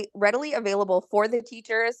readily available for the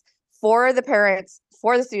teachers, for the parents,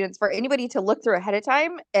 for the students, for anybody to look through ahead of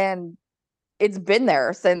time. And it's been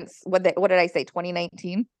there since, what did I say,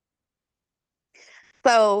 2019?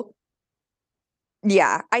 So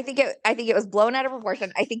yeah, I think it was blown out of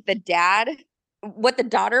proportion. I think what the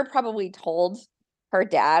daughter probably told her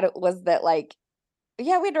dad was that, like,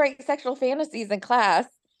 yeah, we had to write sexual fantasies in class.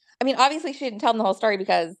 I mean, obviously she didn't tell him the whole story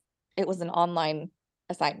because it was an online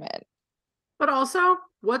assignment. But also,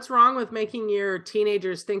 what's wrong with making your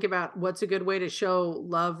teenagers think about what's a good way to show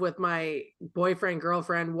love with my boyfriend,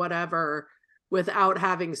 girlfriend, whatever, without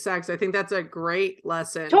having sex? I think that's a great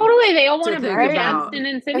lesson. Totally. They all want to think be about.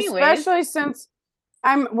 abstinence anyways. Especially since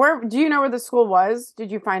do you know where the school was?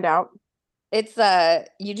 Did you find out? It's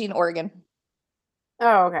Eugene, Oregon.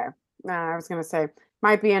 Oh, okay. I was going to say,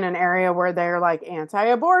 might be in an area where they're like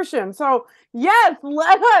anti-abortion. So yes,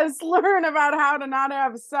 let us learn about how to not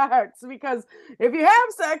have sex, because if you have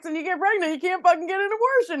sex and you get pregnant, you can't fucking get an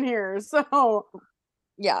abortion here. So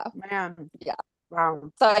yeah, man. Yeah.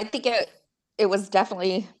 Wow. So I think it was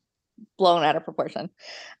definitely blown out of proportion.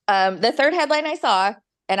 The third headline I saw,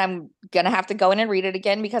 and I'm going to have to go in and read it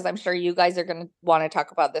again because I'm sure you guys are going to want to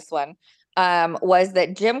talk about this one, was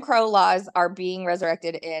that Jim Crow laws are being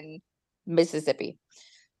resurrected in Mississippi.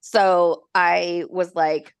 So I was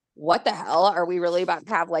like, what the hell? Are we really about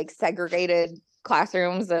to have like segregated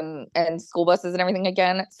classrooms and school buses and everything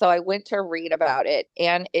again? So I went to read about it,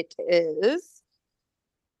 and it is,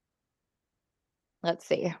 let's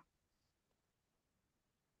see.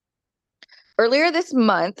 Earlier this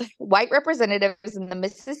month, white representatives in the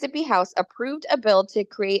Mississippi House approved a bill to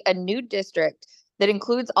create a new district that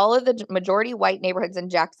includes all of the majority white neighborhoods in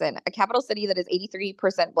Jackson, a capital city that is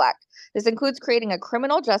 83% Black. This includes creating a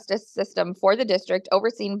criminal justice system for the district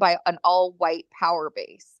overseen by an all-white power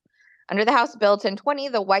base. Under the House Bill 1020,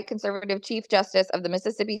 the white conservative Chief Justice of the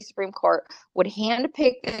Mississippi Supreme Court would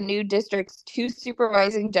handpick the new district's 2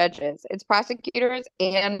 supervising judges. Its prosecutors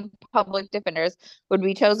and public defenders would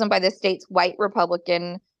be chosen by the state's white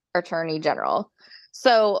Republican Attorney General.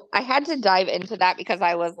 So I had to dive into that because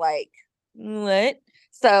I was like, what?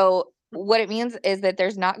 So what it means is that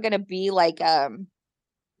there's not going to be like a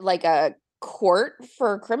court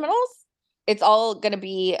for criminals. It's all going to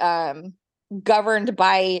be governed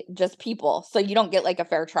by just people, so you don't get like a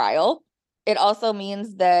fair trial. It also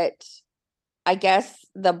means that I guess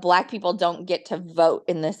the Black people don't get to vote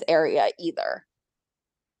in this area either.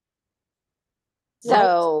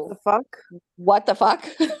 So what the fuck?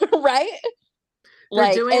 Right?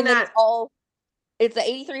 They're doing that. It's an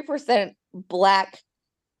 83% Black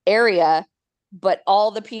area, but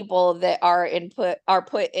all the people that are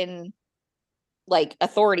put in like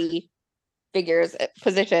authority figures,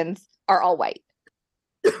 positions, are all white.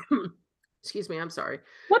 Excuse me, I'm sorry.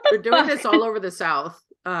 What the They're doing fuck? this all over the South.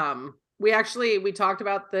 We talked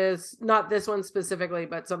about this, not this one specifically,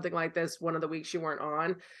 but something like this one of the weeks you weren't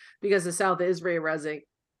on, because the South is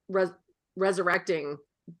resurrecting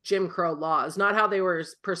Jim Crow laws, not how they were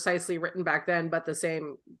precisely written back then, but the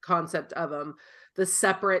same concept of them, the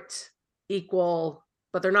separate, equal,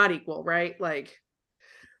 but they're not equal, right? Like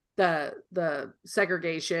the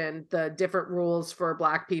segregation, the different rules for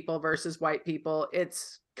Black people versus white people.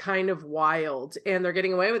 It's kind of wild, and they're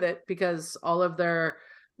getting away with it because all of their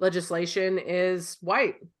legislation is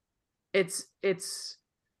white. It's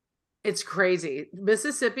crazy.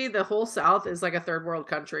 Mississippi, the whole South, is like a third world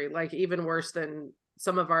country, like even worse than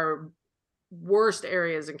some of our worst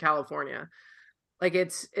areas in California. Like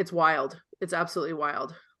it's wild. It's absolutely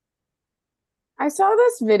wild. I saw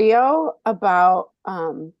this video about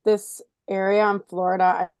this area in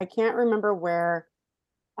Florida. I can't remember where,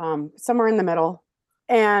 somewhere in the middle,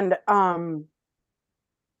 and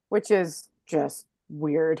which is just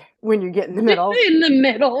weird when you get in the middle. In the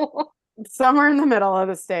middle. Somewhere in the middle of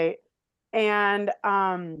the state. And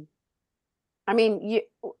I mean,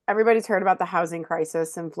 everybody's heard about the housing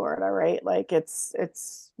crisis in Florida, right? Like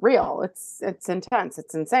it's real. It's intense.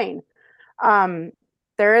 It's insane.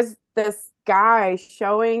 There is this guy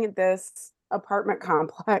showing this apartment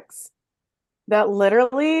complex that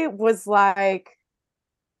literally was like,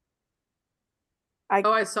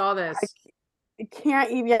 I saw this. I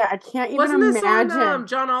can't even Wasn't this imagine. on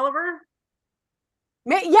John Oliver?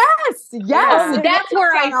 Yes. Yeah. It That's was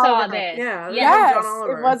where on I John saw Oliver. this. Yeah, Yes, John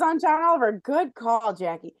Oliver. it was on John Oliver. Good call,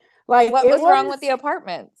 Jackie. Like, What was wrong with the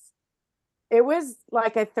apartments? It was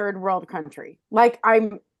like a third world country. Like,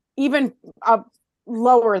 I'm even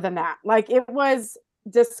lower than that. Like, it was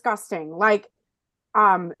disgusting. Like,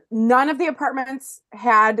 none of the apartments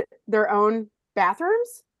had their own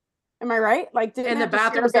bathrooms. Am I right? Like, didn't And the have to share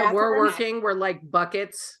bathrooms that were bathrooms. working were like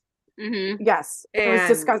buckets. Mm-hmm. Yes, it was And-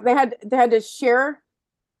 disgusting. They had to share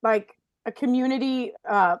like a community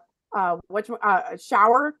shower.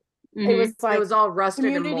 Mm-hmm. It was like it was all rusted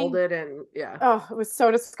and community- molded, and yeah. Oh, it was so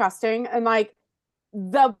disgusting. And like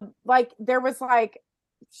there was like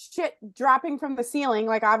shit dropping from the ceiling,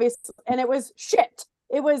 like obviously, and it was shit.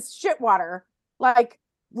 It was shit water, like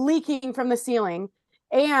leaking from the ceiling.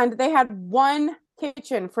 And they had one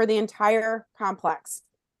kitchen for the entire complex.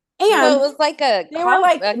 And So it was like they were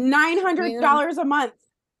like $900 a month.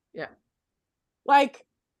 Yeah. Like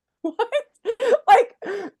what? Like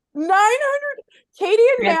 900. Katie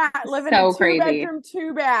and That's Matt live in so a crazy. 2-bedroom,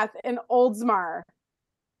 2-bath in Oldsmar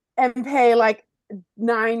and pay like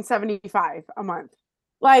 $975 a month.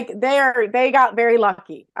 Like they got very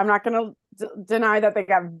lucky. I'm not gonna deny that they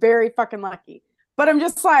got very fucking lucky. But I'm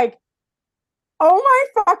just like, oh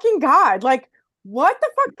my fucking God. Like, what the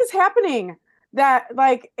fuck is happening? That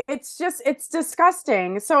like it's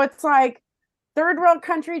disgusting. So it's like third world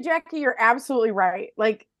country, Jackie, you're absolutely right.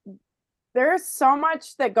 Like there's so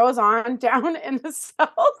much that goes on down in the South.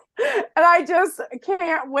 And I just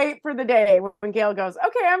can't wait for the day when Gail goes,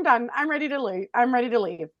 okay, I'm done. I'm ready to leave.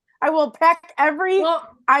 I will pack every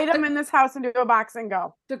item in this house into a box and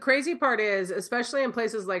go. The crazy part is, especially in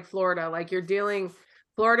places like Florida, like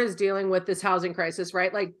Florida's dealing with this housing crisis,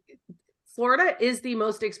 right? Like Florida is the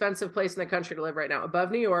most expensive place in the country to live right now,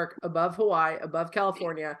 above New York, above Hawaii, above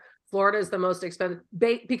California. Florida is the most expensive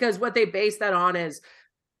because what they base that on is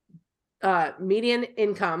median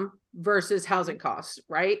income versus housing costs,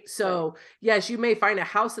 right? So yes, you may find a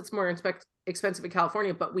house that's more expensive in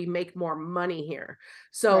California, but we make more money here.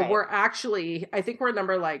 So we're actually, I think we're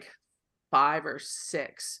number like 5 or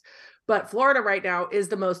 6, but Florida right now is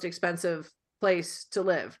the most expensive place to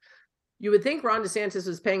live. You would think Ron DeSantis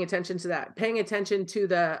was paying attention to that, paying attention to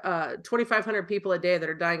the 2,500 people a day that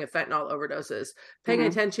are dying of fentanyl overdoses, paying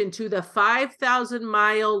attention to the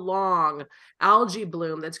 5,000-mile long algae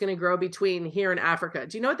bloom that's going to grow between here and Africa.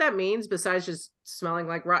 Do you know what that means besides just smelling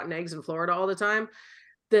like rotten eggs in Florida all the time?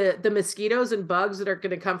 The mosquitoes and bugs that are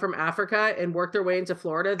going to come from Africa and work their way into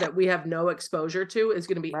Florida that we have no exposure to is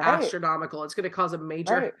going to be astronomical. It's going to cause a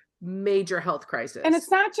major health crisis. And it's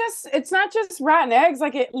not just rotten eggs.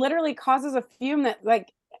 Like it literally causes a fume that like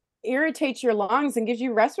irritates your lungs and gives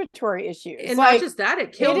you respiratory issues. And like, not just that,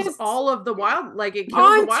 it kills all of the wild, like it kills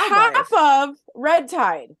on the wildlife. top of red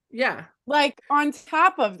tide. Yeah. Like on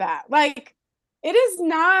top of that, like it is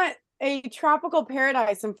not a tropical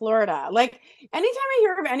paradise in Florida. Like anytime I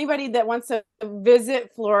hear of anybody that wants to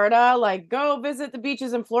visit Florida, like go visit the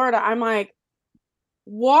beaches in Florida, I'm like,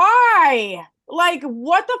 why? Like,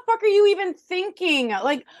 what the fuck are you even thinking?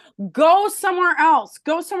 Like, go somewhere else.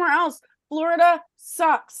 Florida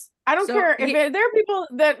sucks. I don't care if there are people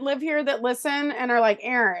that live here that listen and are like,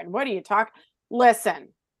 Erin, what are you talking? Listen,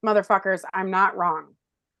 motherfuckers, I'm not wrong.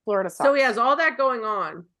 Florida sucks. So he has all that going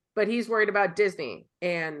on, but he's worried about Disney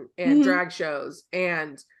and drag shows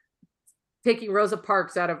and taking Rosa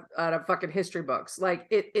Parks out of fucking history books. Like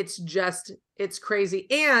it's crazy.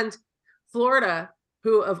 And Florida,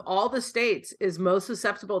 who of all the states is most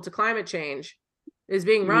susceptible to climate change, is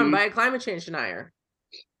being run by a climate change denier.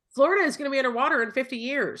 Florida is going to be underwater in 50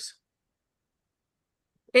 years.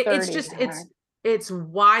 It's 30, just, God. it's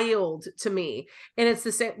wild to me. And it's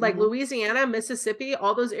the same, like Mhm. Louisiana, Mississippi,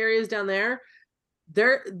 all those areas down there,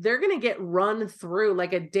 they're going to get run through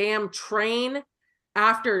like a damn train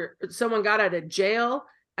after someone got out of jail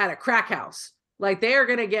at a crack house. Like they are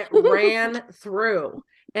going to get ran through,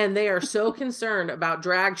 and they are so concerned about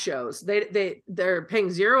drag shows. They're paying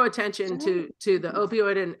zero attention to the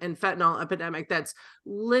opioid and fentanyl epidemic that's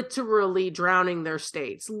literally drowning their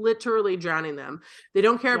states, literally drowning them. They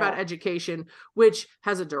don't care about education, which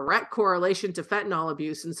has a direct correlation to fentanyl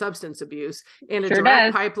abuse and substance abuse, and a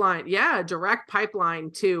direct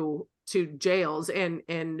pipeline to jails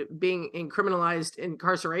and being in criminalized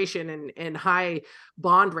incarceration and high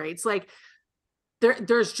bond rates. Like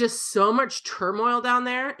there's just so much turmoil down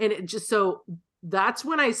there. And it just, so that's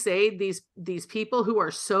when I say these people who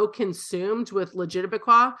are so consumed with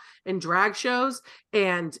Legitimaquah and drag shows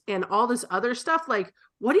and all this other stuff, like,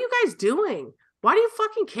 what are you guys doing? Why do you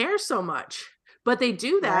fucking care so much? But they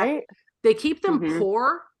do that. Right? They keep them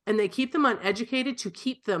poor and they keep them uneducated to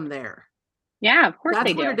keep them there. Yeah, of course that's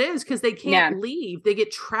they do. That's what it is, because they can't leave. They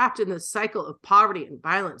get trapped in the cycle of poverty and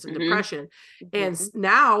violence and depression. And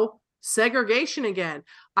now segregation again.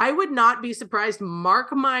 I would not be surprised,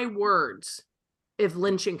 mark my words, if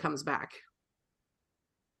lynching comes back.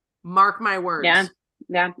 Mark my words.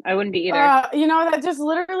 Yeah, I wouldn't be either. You know, that just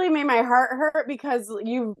literally made my heart hurt, because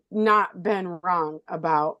you've not been wrong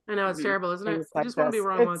about. I know, it's terrible, isn't it? Like I just want to be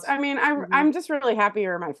wrong once. I mean, I'm just really happy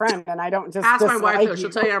you're my friend, and I don't just ask my wife though. She'll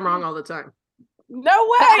tell you I'm wrong all the time. No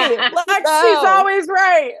way. Lex, she's always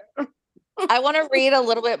right. I want to read a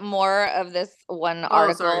little bit more of this one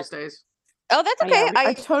article. Sorry, Stace. Oh, that's okay.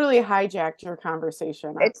 I totally hijacked your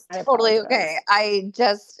conversation. It's totally okay.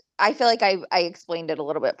 I feel like I explained it a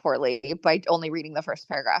little bit poorly by only reading the first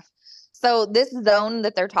paragraph. So this zone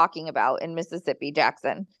that they're talking about in Mississippi,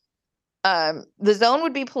 Jackson, the zone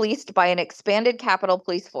would be policed by an expanded Capitol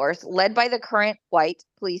Police force led by the current white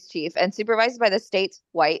police chief and supervised by the state's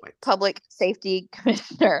white public safety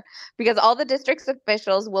commissioner. Because all the district's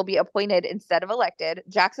officials will be appointed instead of elected,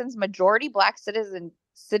 Jackson's majority black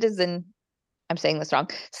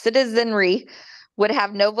citizenry would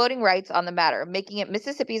have no voting rights on the matter, making it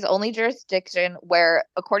Mississippi's only jurisdiction where,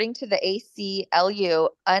 according to the ACLU,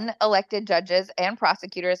 unelected judges and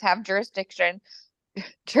prosecutors have jurisdiction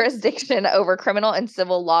over criminal and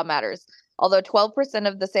civil law matters. Although 12%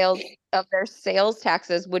 of their sales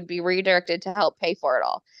taxes would be redirected to help pay for it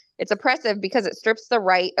all. It's oppressive because it strips the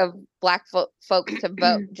right of black folks to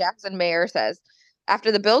vote. Jackson mayor says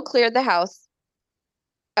after the bill cleared the House.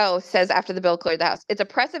 It's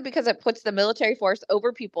oppressive because it puts the military force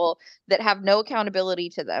over people that have no accountability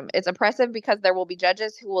to them. It's oppressive because there will be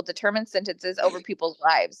judges who will determine sentences over people's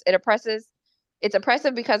lives. It's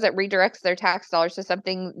oppressive because it redirects their tax dollars to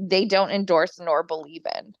something they don't endorse nor believe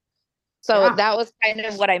in. So that was kind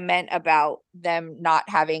of what I meant about them not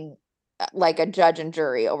having like a judge and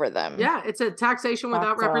jury over them. Yeah, it's a taxation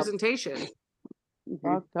without representation.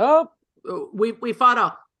 Fucked up. We fought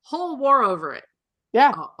a whole war over it.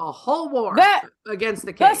 Yeah. A whole war against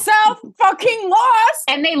the king. The South fucking lost.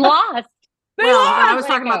 And they lost. I was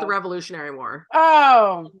talking about the Revolutionary War.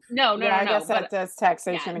 Oh. No. I guess that's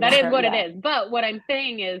taxation. That is what it is. But what I'm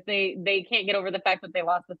saying is they can't get over the fact that they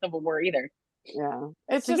lost the Civil War either. Yeah.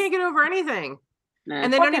 They can't get over anything.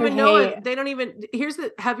 And they don't even know it. They don't even,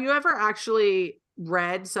 have you ever actually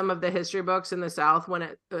read some of the history books in the South when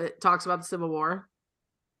it talks about the Civil War?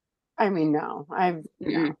 I mean, no.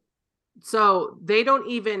 So they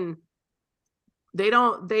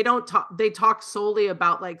talk solely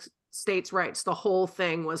about like states' rights. The whole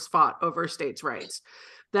thing was fought over states' rights.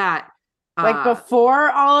 That like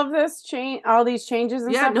before all of this change, all these changes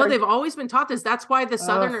and stuff. No, they've always been taught this. That's why the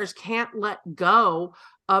Southerners can't let go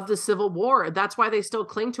of the Civil War. That's why they still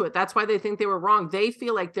cling to it. That's why they think they were wrong. They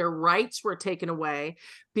feel like their rights were taken away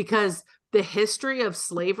because the history of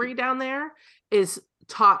slavery down there is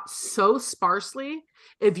taught so sparsely.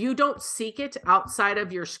 If you don't seek it outside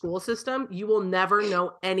of your school system, you will never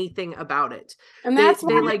know anything about it. And that's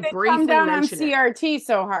why they come down on CRT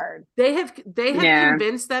so hard. They have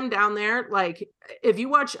convinced them down there. Like if you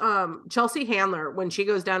watch Chelsea Handler, when she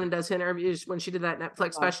goes down and does interviews, when she did that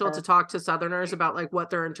Netflix special to talk to Southerners about like what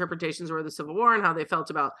their interpretations were of the Civil War and how they felt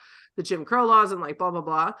about the Jim Crow laws and like blah, blah,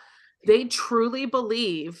 blah. They truly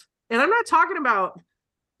believe, and I'm not talking about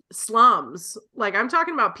slums, like I'm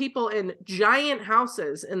talking about people in giant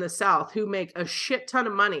houses in the South who make a shit ton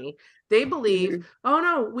of money. They believe,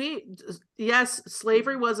 yes,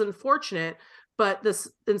 slavery was unfortunate, but this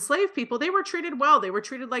enslaved people, they were treated well. They were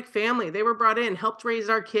treated like family. They were brought in, helped raise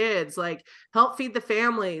our kids, like help feed the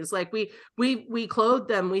families. Like we clothed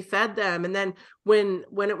them, we fed them. And then when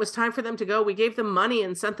it was time for them to go, we gave them money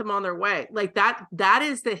and sent them on their way. Like that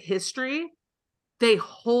is the history they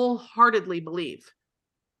wholeheartedly believe.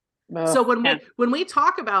 So when we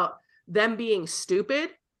talk about them being stupid,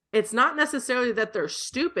 it's not necessarily that they're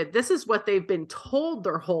stupid. This is what they've been told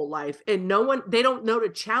their whole life, and they don't know to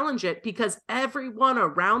challenge it because everyone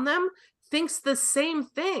around them thinks the same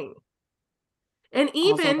thing. And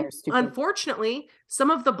even, unfortunately,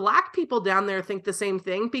 some of the Black people down there think the same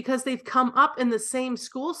thing because they've come up in the same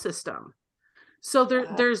school system. So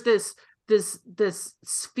there's this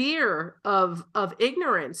sphere of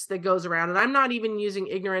ignorance that goes around. And I'm not even using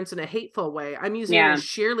ignorance in a hateful way. I'm using it as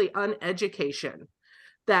sheerly uneducation,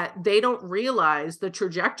 that they don't realize the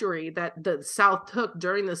trajectory that the South took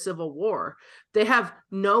during the Civil War. They have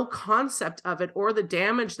no concept of it or the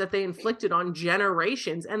damage that they inflicted on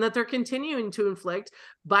generations, and that they're continuing to inflict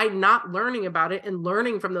by not learning about it and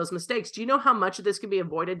learning from those mistakes. Do you know how much of this could be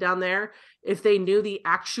avoided down there if they knew the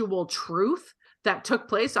actual truth that took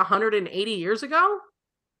place 180 years ago?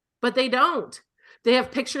 But they don't. They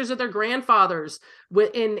have pictures of their grandfathers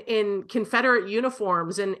in Confederate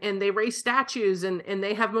uniforms, and they raise statues, and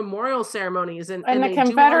they have memorial ceremonies, and the they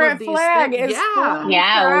Confederate do all of flag these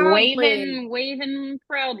is waving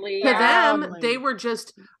proudly. To them, they were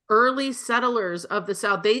just early settlers of the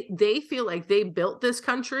South. They feel like they built this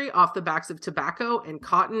country off the backs of tobacco and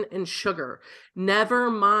cotton and sugar.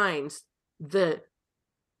 Never mind the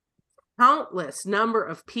countless number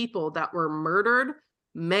of people that were murdered,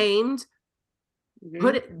 maimed,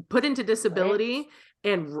 put into disability,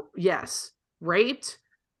 and raped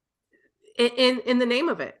in the name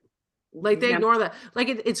of it. Like they ignore that. Like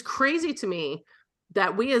it's crazy to me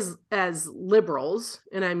that we as liberals,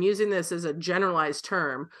 and I'm using this as a generalized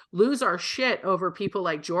term, lose our shit over people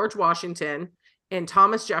like George Washington and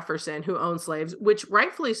Thomas Jefferson, who owned slaves, which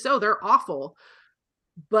rightfully so, they're awful,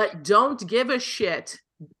 but don't give a shit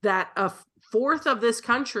that a fourth of this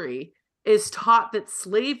country is taught that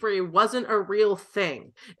slavery wasn't a real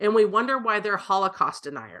thing. And we wonder why they're Holocaust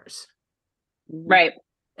deniers. Right.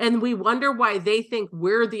 And we wonder why they think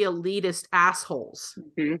we're the elitist assholes.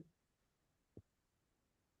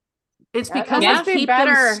 It's because they keep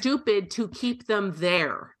them stupid to keep them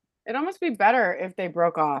there. It'd almost be better if they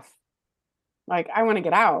broke off. Like, I want to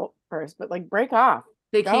get out first, but like break off.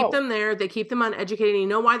 They keep them there. They keep them uneducated. You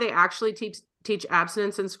know why they actually teach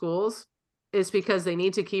abstinence in schools? Is because they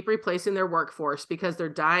need to keep replacing their workforce, because they're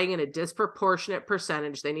dying in a disproportionate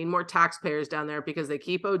percentage. They need more taxpayers down there because they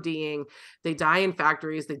keep ODing. They die in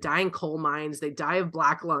factories. They die in coal mines. They die of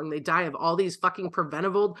black lung. They die of all these fucking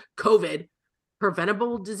preventable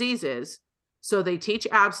diseases. So they teach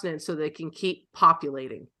abstinence so they can keep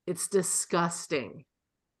populating. It's disgusting.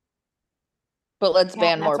 But let's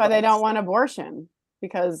ban more. That's why they don't want abortion,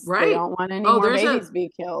 because they don't want any more babies to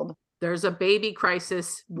be killed. There's a baby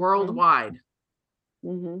crisis worldwide.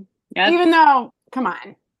 Yep. Even though, come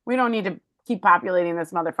on, we don't need to keep populating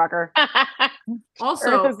this motherfucker.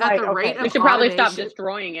 Also, at the rate of we should probably stop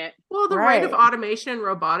destroying it. Well, the rate of automation and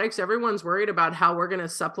robotics, everyone's worried about how we're going to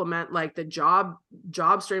supplement like the job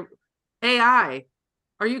stream. AI.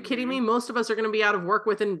 Are you kidding me? Most of us are going to be out of work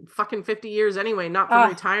within fucking 50 years anyway, not from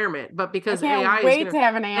retirement, but because AI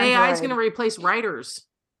is going to replace writers.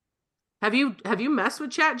 Have you messed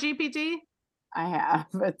with ChatGPT? I have.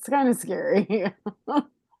 It's kind of scary.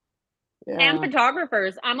 And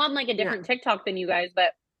photographers. I'm on like a different TikTok than you guys,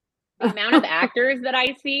 but the amount of actors that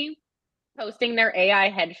I see posting their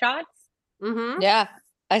AI headshots. Yeah,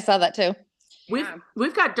 I saw that too.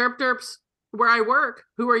 We've got derps where I work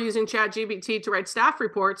who are using ChatGPT to write staff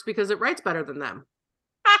reports because it writes better than them.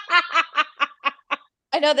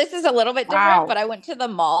 I know this is a little bit different, but I went to the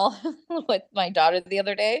mall with my daughter the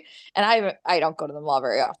other day, and I don't go to the mall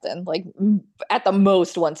very often, like at the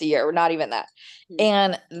most once a year, not even that.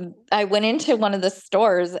 And I went into one of the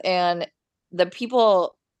stores, and the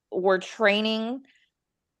people were training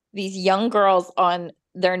these young girls on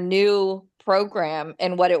their new program,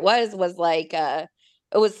 and what it was like it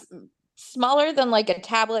was smaller than like a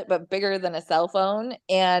tablet but bigger than a cell phone,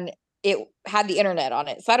 and it had the internet on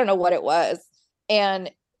it. So I don't know what it was.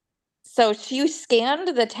 And so she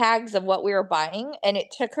scanned the tags of what we were buying, and it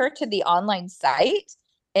took her to the online site,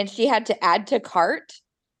 and she had to add to cart.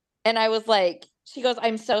 And I was like, she goes,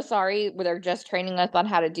 "I'm so sorry. They're just training us on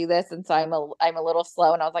how to do this. And so I'm a little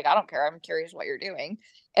slow." And I was like, "I don't care. I'm curious what you're doing."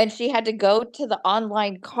 And she had to go to the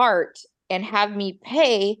online cart and have me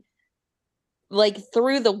pay like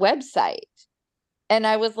through the website. And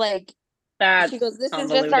I was like, she goes, "This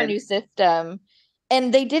is just our new system."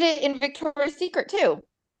 And they did it in Victoria's Secret too.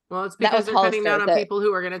 Well, it's because they're cutting down on people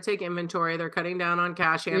who are going to take inventory. They're cutting down on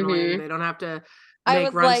cash handling. They don't have to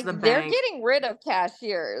make runs to the bank. They're getting rid of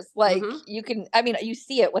cashiers. Like you can, I mean, you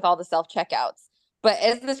see it with all the self-checkouts. But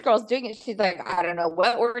as this girl's doing it, she's like, I don't know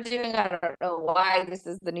what we're doing. I don't know why this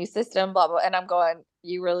is the new system, blah, blah. And I'm going,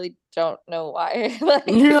 you really don't know why. Like,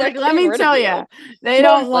 let me tell you, they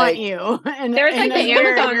don't want you. And there's like the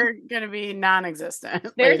Amazon. You're going to be non-existent.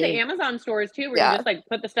 There's the Amazon stores too, where you just like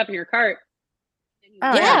put the stuff in your cart.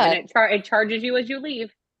 And it charges you as you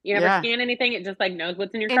leave. You never scan anything. It just like knows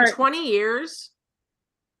what's in your cart. In 20 years,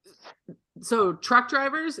 so truck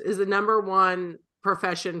drivers is the number one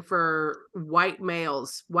profession for white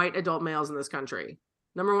adult males in this country.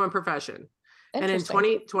 Number one profession. And in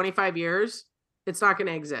 25 years, it's not going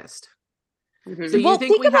to exist. So you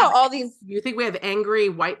think you think we have angry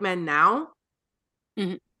white men now?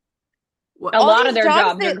 A lot of their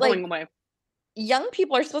jobs are going away. Young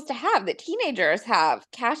people are supposed to have, that teenagers have,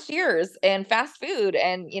 cashiers and fast food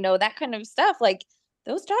and, that kind of stuff. Like,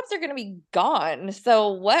 those jobs are going to be gone. So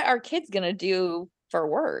what are kids going to do for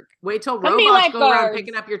work? Wait till robots go around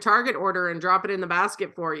picking up your Target order and drop it in the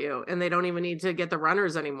basket for you, and they don't even need to get the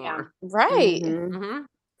runners anymore. Yeah. Right.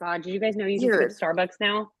 God, did you guys know you can pick up Starbucks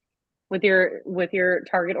now? With your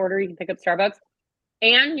Target order, you can pick up Starbucks,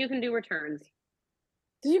 and you can do returns.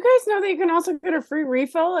 Did you guys know that you can also get a free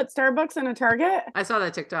refill at Starbucks and a Target? I saw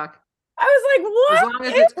that TikTok. I was like, what? As long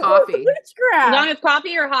as it's coffee. As long as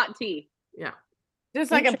coffee or hot tea. Yeah.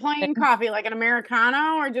 Just like a plain coffee, like an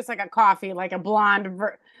Americano, or just like a coffee, like a blonde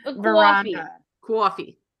Veranda.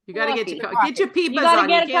 Coffee. You got to get your peepers on.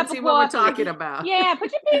 You can't see what we're talking about. Yeah,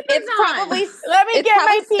 put your peepers it's on. Probably, Let me get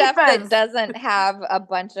my stuff peepers. That doesn't have a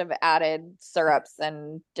bunch of added syrups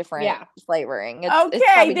and different flavoring.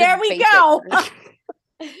 Okay, there we go.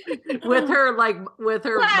 with her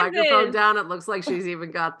microphone down, it looks like she's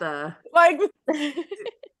even got the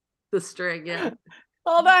string. Yeah.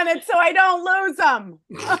 Hold on, it's so I don't lose them.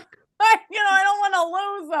 I don't want to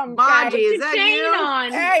lose them. Bonji, is that you?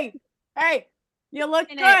 On. Hey, you look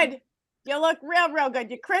good. You look real good.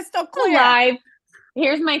 You're crystal clear. Live.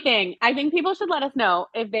 Here's my thing. I think people should let us know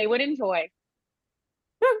if they would enjoy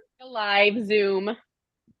a live Zoom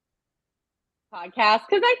podcast,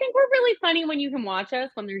 because I think we're really funny when you can watch us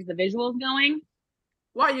when there's the visuals going.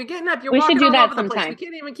 Wow, you're getting up. You're we walking should do all that over the sometime. place. We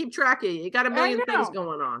can't even keep track of you. You got a million things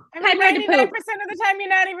going on. I mean, 99% of the time, you're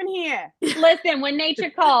not even here. Listen, when nature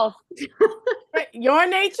calls. Your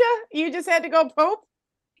nature? You just had to go poop?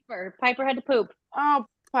 Piper had to poop. Oh,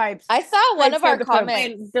 Pipes. I saw one of our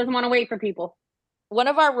comments. Doesn't want to wait for people. One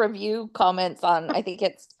of our review comments on, I think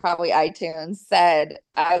it's probably iTunes, said,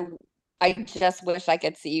 I just wish I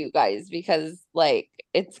could see you guys, because like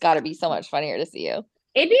it's got to be so much funnier to see you.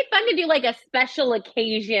 It'd be fun to do like a special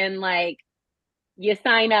occasion, like you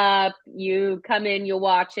sign up, you come in, you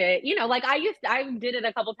watch it. Like I did it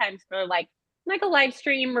a couple times for like a live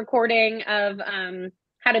stream recording of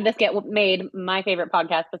How Did This Get Made, my favorite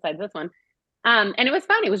podcast besides this one. And it was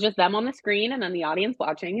fun. It was just them on the screen and then the audience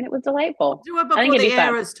watching, and it was delightful. Do it before the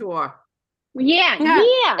Eras tour. Yeah.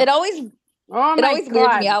 It always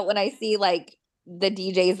weirds me out when I see like the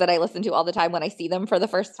DJs that I listen to all the time, when I see them for the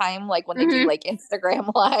first time, like when they do like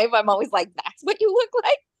Instagram live, I'm always like, that's what you look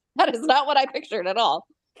like? That is not what I pictured at all.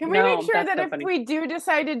 Can we make sure that if we do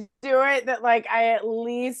decide to do it, that like I at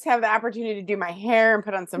least have the opportunity to do my hair and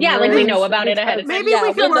put on some rouge? Like we know about it ahead of time. Maybe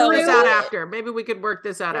we could work this out after. Maybe we could work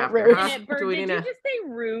this out after. Huh? Bird, did you just say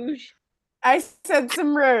rouge? I said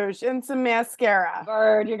some rouge and some mascara.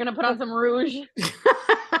 Bird, you're gonna put on some rouge?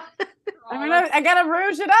 I gotta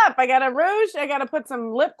rouge it up. I gotta put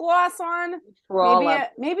some lip gloss on.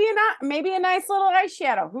 Maybe a nice little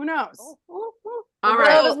eyeshadow. Who knows? All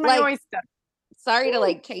right. My oyster. Sorry to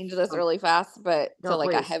like change this really fast, but to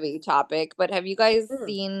like a heavy topic. But have you guys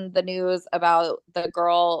seen the news about the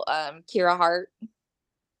girl, Kira Hart?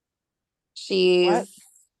 I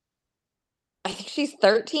think she's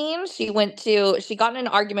 13. She got in an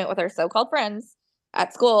argument with her so-called friends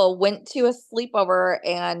at school, went to a sleepover,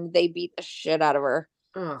 and they beat the shit out of her.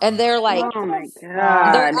 And they're like, oh my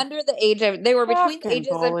God. They're under the age of, they were between the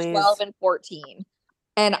ages of 12 and 14.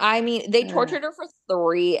 And I mean, they tortured her for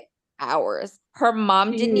 3 hours. Her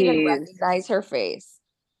mom didn't even recognize her face.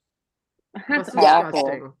 That's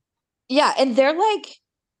awful. Yeah. And they're like,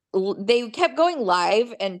 they kept going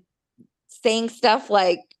live and saying stuff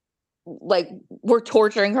like we're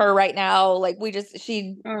torturing her right now. Like you should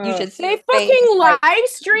see. They fucking live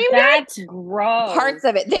streamed it. That's gross. Parts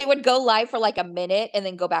of it. They would go live for like a minute and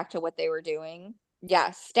then go back to what they were doing.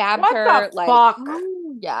 Yeah, stabbed what her. The fuck?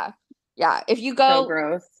 Yeah. If you go, so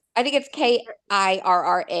gross. I think it's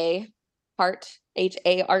Kira Hart.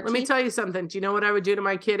 HART. Let me tell you something. Do you know what I would do to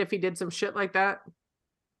my kid if he did some shit like that?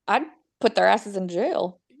 I'd put their asses in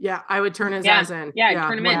jail. Yeah, I would turn his ass in. Yeah,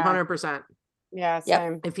 turn him in. 100%. Yeah, Yep.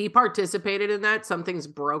 same. If he participated in that, something's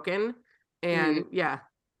broken. And Yeah.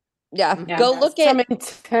 Mhm. Go look at some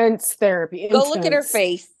intense therapy. go look at her Intense.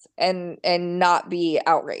 face and not be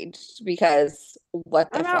outraged, because what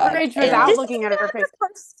the I'm fuck? outraged And without this looking is at her not the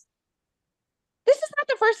face. This is not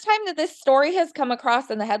the first time that this story has come across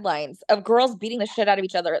in the headlines of girls beating the shit out of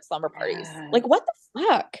each other at slumber parties. Like, what the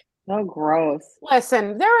fuck? So gross.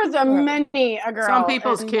 Listen, there is many a girl Some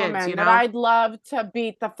people's and kids, woman you that know? I'd love to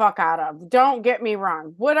beat the fuck out of. Don't get me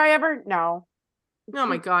wrong. Would I ever? No. oh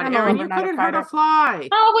my God, I'm a Erin, lover, you not a couldn't hurt a fighter. fly.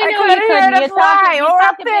 Oh, we I know you couldn't hurt couldn't. a You fly or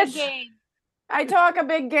talk a a big fish. game. I talk a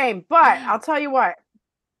big game, but I'll tell you what.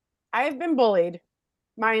 I've been bullied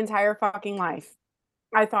my entire fucking life.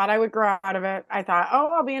 I thought I would grow out of it. I thought, oh,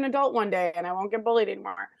 I'll be an adult one day and I won't get bullied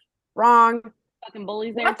anymore. Wrong. Fucking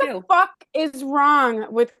bullies there What too. the fuck is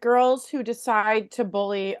wrong with girls who decide to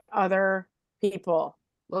bully other people?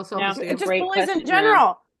 Low self-esteem. It's just Great bullies question, in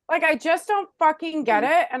general. Like, I just don't fucking get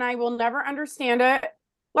Mm-hmm. it, and I will never understand it.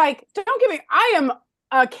 Like, don't get me, I am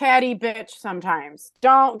a catty bitch sometimes.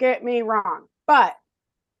 Don't get me wrong. But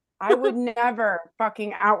I would never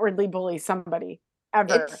fucking outwardly bully somebody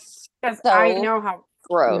ever. It's Because so I know how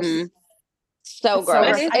gross. Mhm. So it's gross.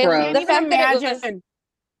 That is And gross. I the can't fact even that it was imagine.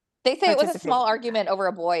 they say it was a participate. small argument over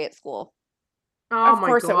a boy at school. Oh Of my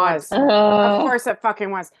course God. it was. Of course it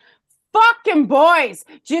fucking was. Fucking boys.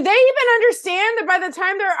 Do they even understand that by the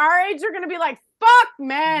time they're our age, they're going to be like, fuck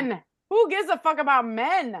men? Who gives a fuck about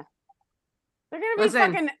men? They're going to be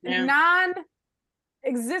Listen, fucking yeah.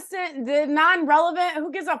 non-existent, non-relevant.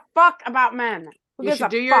 Who gives a fuck about men? Who You gives should a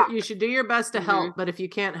do fuck? your best to Mhm. help, but if you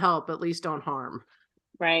can't help, at least don't harm.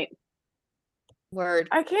 Right. Word.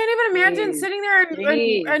 I can't even imagine Jeez. sitting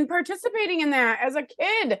there and participating in that as a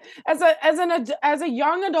kid, as a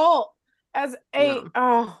young adult, as a No.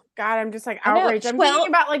 oh God, I'm just like I know, outraged. I'm 12 thinking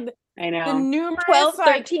about like I the know. numerous 12,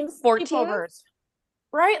 like 13, 14. sleepovers.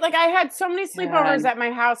 Right? Like I had so many sleepovers God. at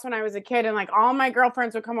my house when I was a kid, and like all my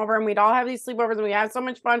girlfriends would come over and we'd all have these sleepovers and we had so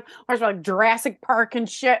much fun. Watch like Jurassic Park and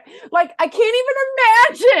shit. Like I can't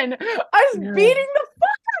even imagine us No. beating the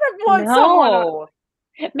fuck out of someone. No.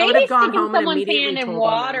 I would Maybe have gone sticking home and someone's immediately hand in told on them.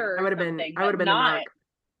 water I or would have been something, the but not. narc.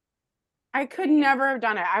 I could never have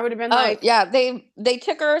done it. I would have been Oh like, yeah, they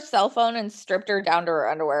took her cell phone and stripped her down to her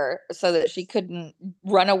underwear so that she couldn't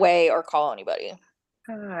run away or call anybody.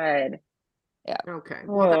 God. Okay.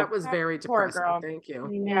 Well, that Ugh. was That very poor depressing. girl. Thank you. I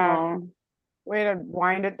Yeah. know. way to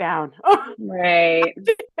wind it down. Right.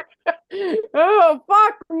 Oh,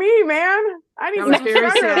 fuck me, man. I need That was some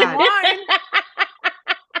very sugar and sad. wine.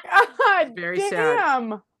 God Very sad.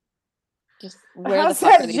 damn. Just where How's the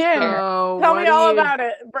fuck that are these gin? parents? So Tell what me all are you, about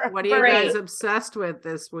it. what are you guys Great. obsessed with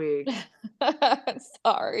this week?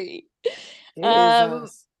 Sorry.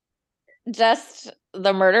 Just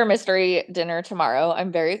the murder mystery dinner tomorrow.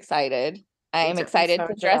 I'm very excited. I'm too. excited so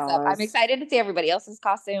to dress up. I'm jealous. excited to see everybody else's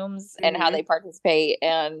costumes and how Mhm. they participate.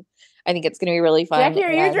 And I think it's going to be really fun. Jackie,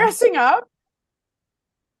 are you and- dressing up?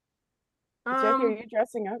 Jackie, are Um, you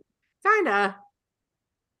dressing up? kinda.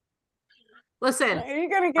 Listen, Are you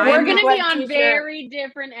gonna get I We're am- a gonna black be on t-shirt? very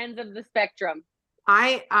different ends of the spectrum.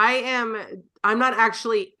 I'm not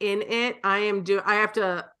actually in it.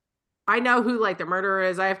 I know who like the murderer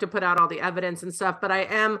is. I have to put out all the evidence and stuff, but I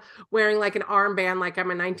am wearing like an armband, like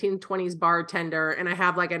I'm a 1920s bartender and I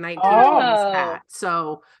have like a 1920s Oh. hat.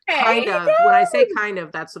 So Okay. kind of, when I say kind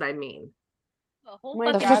of, that's what I mean. The whole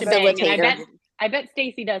My fucking God, shebang, facilitator. and I bet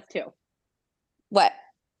Stacy does too. What?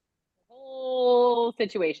 The whole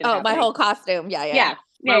situation. Oh, my happening. whole costume. Yeah. Yeah.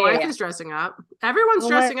 My wife is dressing up. Everyone's Oh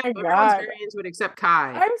dressing my up. Everyone's God. very into it except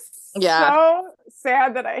Kai. I'm Yeah. so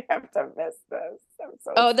sad that I have to miss this. I'm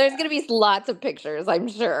so Oh, there's sad. going to be lots of pictures, I'm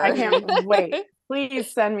sure. I can't wait.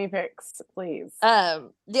 Please send me pics, please.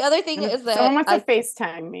 The other thing And is if that someone wants to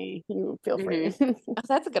FaceTime me, you feel free. Oh,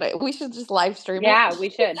 that's a good idea. We should just live stream Yeah, we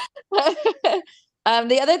should. it.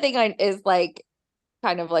 The other thing is like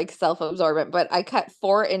kind of like self-absorbent, but I cut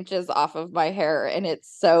 4 inches off of my hair and it's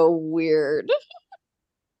so weird.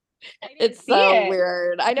 It's see so it.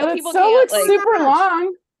 weird. I know But it people still can't looks like super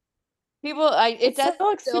long. it does still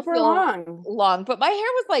looks still super feel long. but my hair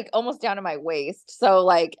was like almost down to my waist. So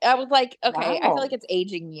like I was like, okay, I Wow. feel like it's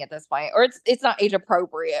aging me at this point, or it's not age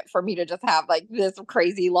appropriate for me to just have like this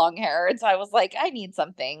crazy long hair. And so I was like, I need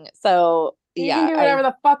something. So You yeah, can do whatever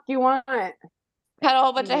the fuck you want. cut a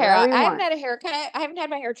whole bunch of hair Whatever out. you I haven't want. had a haircut. I haven't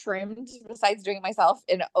had my hair trimmed besides doing it myself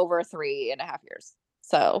in over 3.5 years.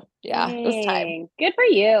 So yeah, it's time. Dang. Good for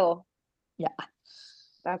you. Yeah.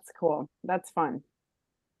 That's cool. That's fun.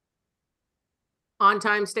 On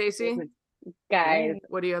time, Stacy. Guys,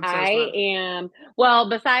 What are you obsessed I with? am, well,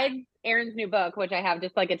 besides Erin's new book, which I have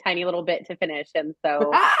just like a tiny little bit to finish. And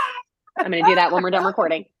so I'm going to do that when we're done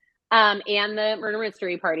recording. And the murder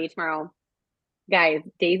mystery party tomorrow. Guys,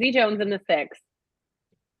 Daisy Jones and the Six.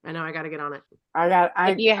 I know I got to get on it.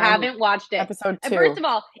 If you haven't watched it, episode 2. First of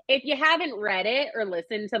all, if you haven't read it or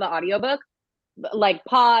listened to the audiobook, like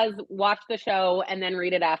pause, watch the show, and then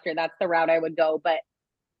read it after. That's the route I would go. But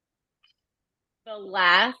the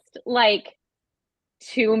last like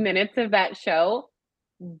 2 minutes of that show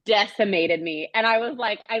decimated me. And I was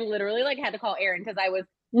like, I literally like had to call Erin because I was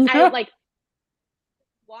like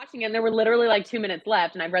watching it and there were literally like 2 minutes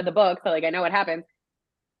left and I've read the book, so like I know what happens.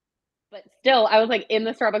 But still, I was like in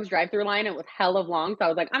the Starbucks drive-through line. It was hell of long. So I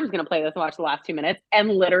was like, I'm just going to play this and watch the last 2 minutes. And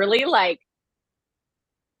literally like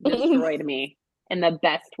destroyed me in the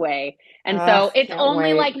best way. And so it's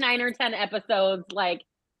only like 9 or 10 episodes. Like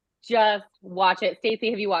just watch it. Stacey,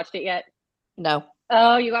 have you watched it yet? No.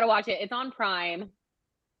 Oh, you got to watch it. It's on Prime.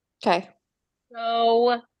 Okay.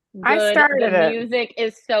 So good. I started the it. music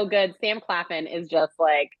is so good. Sam Claflin is just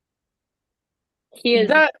like, he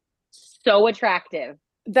is so attractive.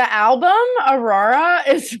 The album Aurora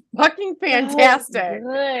is fucking fantastic.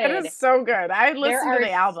 It is so good. I listened to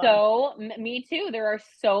the album. Me too. There are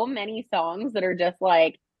so many songs that are just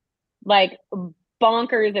like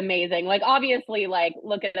bonkers amazing. Like obviously, like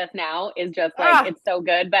Look at Us Now is just like it's so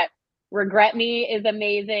good. But Regret Me is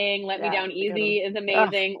amazing. Let Me Down Easy is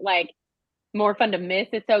amazing. Like More Fun to Miss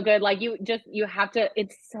is so good. Like you have to.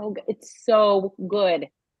 It's so good. It's so good.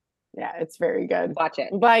 Yeah, it's very good. Watch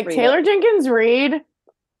it. Like Taylor Jenkins Reid.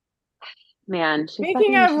 Man,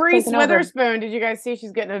 speaking of Reese Witherspoon, did you guys see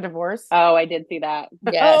she's getting a divorce? Oh, I did see that.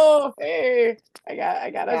 Yes. Oh, hey, I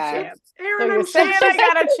got a chance. Erin, so you're saying I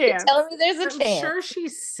got a chance? Telling me there's a chance. I'm sure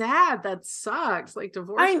she's sad. That sucks. Like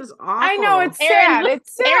divorce is awful. I know it's Erin, sad.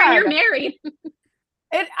 It's sad. Erin, you're married.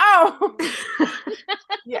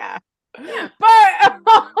 Yeah. But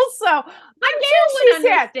also, I'm sure she's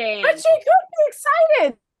sad. But she could be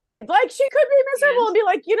excited. Like she could be miserable and be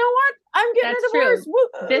like, you know what? I'm getting a divorce.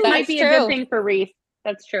 True. This might be a good thing for Reese.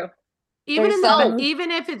 That's true. Even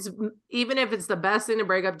if it's the best thing to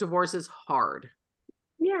break up, divorce is hard.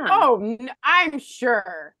 Yeah. Oh, I'm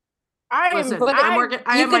sure. I have my own.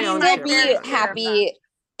 You could still be happy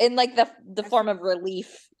in like the form of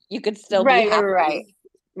relief. You could still be happy.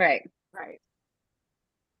 Right.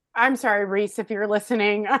 I'm sorry, Reese, if you're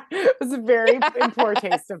listening. It was a very in poor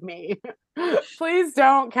taste of me. Please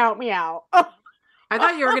don't count me out. I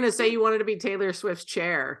thought you were going to say you wanted to be Taylor Swift's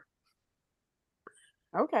chair.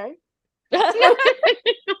 Okay.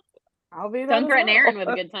 I'll be there. Don't threaten Erin with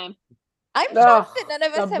a good time. I'm shocked that none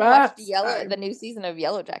of us have watched the new season of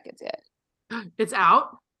Yellow Jackets yet. It's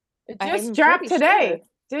out? It just dropped today.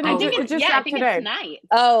 Sure. Didn't it? It just dropped today. It's tonight.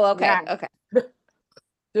 Oh, okay. Yeah. Okay.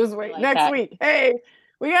 Just wait. Next week. Hey,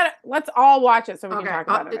 let's all watch it so we can talk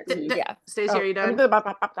about it next week. Yeah. Stacey, are you done?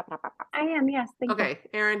 I am, yes. Thank you. Okay,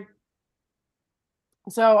 Erin.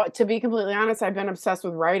 So to be completely honest, I've been obsessed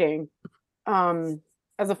with writing.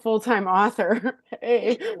 As a full-time author.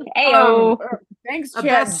 Thanks, a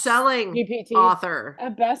best-selling author.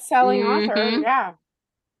 A best-selling author, yeah.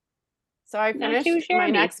 So I finished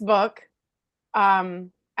my next book. I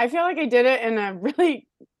feel like I did it in a really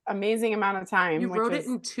amazing amount of time. You wrote it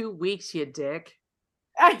in 2 weeks, you dick.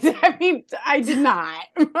 I mean, I did not.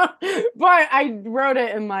 But I wrote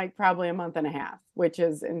it in like probably a month and a half, which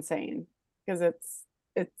is insane. Because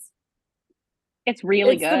it's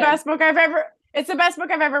really good. It's the best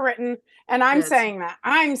book I've ever written. And I'm saying that.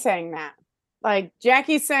 Like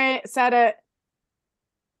Jackie said it.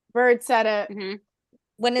 Bird said it. Mm-hmm.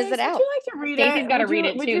 When is it out? Would you like to read it? Stacey's got to read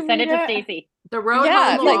it too. Send it to Stacey. The Road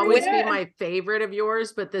Home will always be my favorite of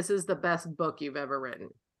yours, but this is the best book you've ever written.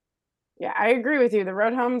 Yeah, I agree with you. The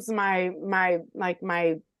Road Home's my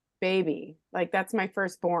baby. Like that's my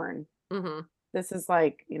firstborn. Mm-hmm. This is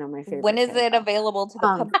like, my favorite. When is it available to the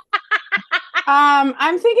public?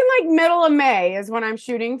 I'm thinking like middle of May is when I'm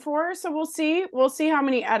shooting for. So we'll see. We'll see how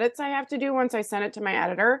many edits I have to do once I send it to my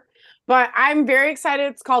editor. But I'm very excited.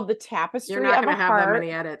 It's called The Tapestry of a Heart. You're not going to have that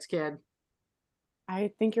many edits, kid.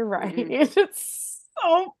 I think you're right. It's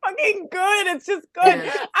so fucking good. It's just good. I've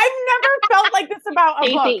never felt like this about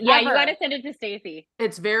a book. Yeah, you got to send it to Stacey.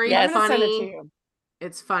 It's very funny. Send it to you.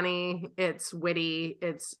 It's funny. It's witty.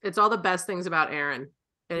 It's all the best things about Erin.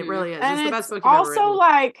 It really is. And it's the best book you've ever written. Also,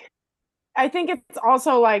 like, I think it's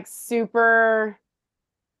also like super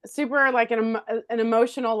like an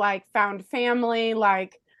emotional, like found family,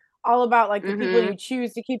 like all about like the people you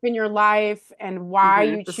choose to keep in your life and why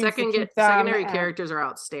you choose to keep them. Secondary characters are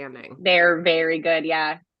outstanding. They're very good.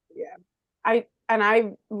 Yeah. Yeah. and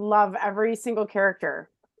I love every single character.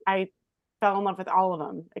 I fell in love with all of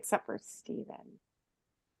them except for Steven.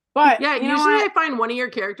 But yeah, you know usually what? I find one of your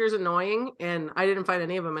characters annoying, and I didn't find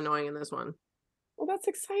any of them annoying in this one. Well, that's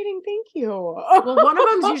exciting. Thank you. Well, one of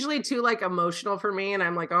them's usually too like emotional for me, and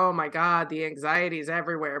I'm like, oh my god, the anxiety is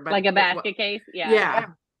everywhere. But like a basket case. yeah.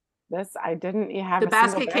 This I didn't have The a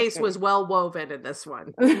single basket case was well woven in this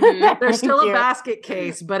one. Mhm. There's still Thank a you. basket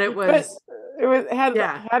case, but it But was it was had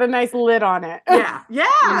a nice lid on it. yeah.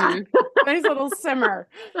 Mhm. Nice little simmer.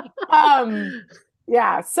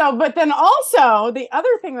 Yeah. So, but then also the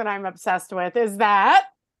other thing that I'm obsessed with is that,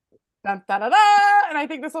 dun, da, da, da, and I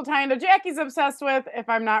think this will tie into Jackie's obsessed with. If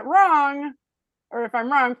I'm not wrong, or if I'm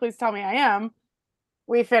wrong, please tell me I am.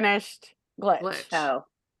 We finished Glitch. Oh,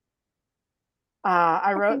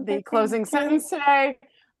 I wrote the closing sentence today.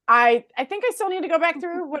 I think I still need to go back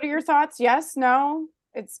through. What are your thoughts? Yes, no,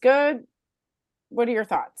 it's good. What are your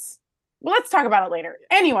thoughts? Well, let's talk about it later.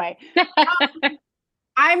 Anyway,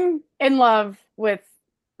 I'm in love with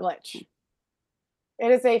Glitch.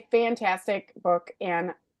 It is a fantastic book,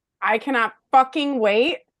 and I cannot fucking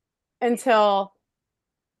wait until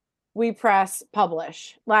we press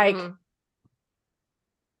publish. Like,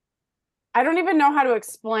 I don't even know how to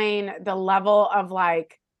explain the level of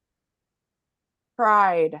like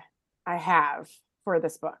pride I have for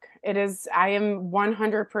this book. It is, I am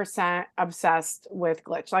 100% obsessed with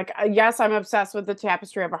Glitch. Like, yes, I'm obsessed with the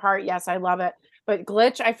Tapestry of a Heart. Yes, I love it. But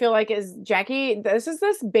Glitch, I feel like is, Jackie, this is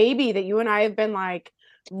this baby that you and I have been like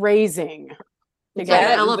raising together.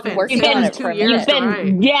 Yeah, elephant. you've been working You've on been- it for a You've minute.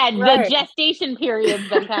 been- right. the Right. gestation period's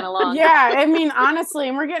been kind of long. Yeah, I mean, honestly,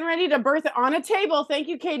 and we're getting ready to birth it on a table. Thank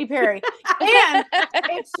you, Katy Perry. And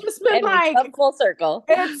it's just been And we like, come full circle.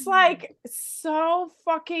 it's like so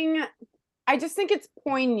fucking, I just think it's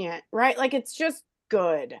poignant, right? Like, it's just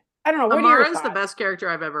good. I don't know. What are your Amara's the thoughts? best character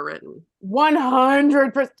I've ever written.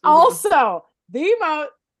 100%. Also, the most,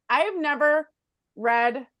 I have never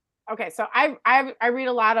read, okay, so I read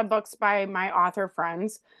a lot of books by my author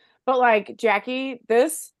friends, but like Jackie,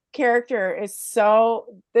 this character is so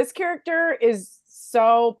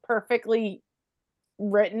perfectly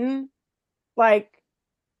written. Like,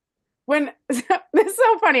 when this is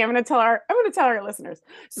so funny. I'm gonna tell our listeners.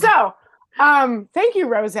 So thank you,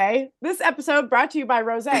 Rose. This episode brought to you by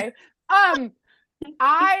Rose.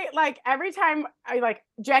 I like every time I like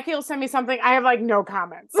Jackie will send me something, I have like no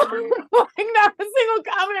comments. Like, not a single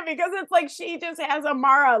comment, because it's like she just has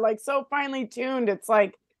Amara like so finely tuned. It's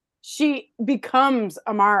like she becomes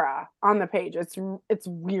Amara on the page. It's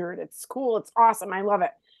weird. It's cool. It's awesome. I love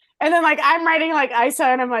it. And then like I'm writing like Isa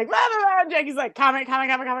and I'm like, blah, blah, blah. And Jackie's like comment.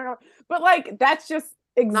 But like that's just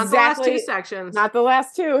exactly Not the last two sections. Not the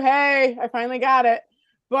last two. Hey, I finally got it.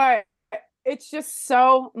 But it's just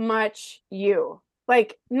so much you.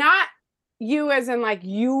 Like, not you as in like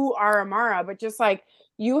you are Amara, but just like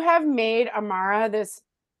you have made Amara this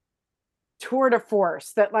tour de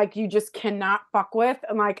force that like you just cannot fuck with.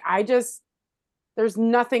 And like there's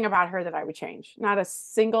nothing about her that I would change. Not a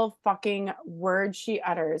single fucking word she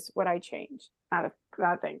utters would I change. Not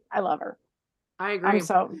a thing. I love her. I agree. I'm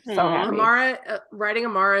so happy. Amara, writing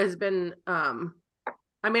Amara has been,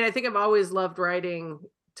 I mean, I think I've always loved writing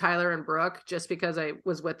Tyler and Brooke just because I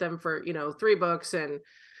was with them for, 3 books, and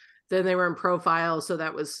then they were in Profile. So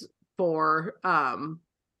that was 4.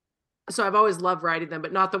 So I've always loved writing them,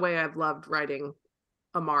 but not the way I've loved writing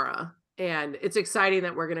Amara. And it's exciting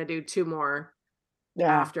that we're going to do 2 more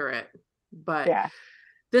after it. But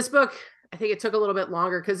this book, I think it took a little bit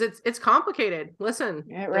longer because it's complicated. Listen,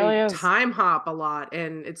 it really is. Time hop a lot,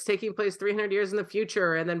 and it's taking place 300 years in the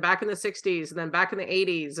future, and then back in the 60s, and then back in the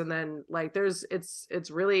 80s, and then like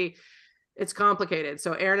it's complicated.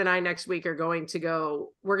 So Erin and I next week are going to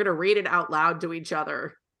we're going to read it out loud to each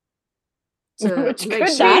other. Which make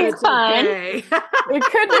could sure be it's fun. okay. It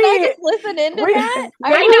could Can I be. just listen into We- that? We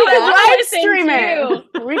I know, could I wanna live listen stream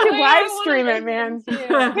too. it. We could I live wanna stream it, listen man.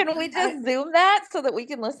 too. Can we just zoom that so that we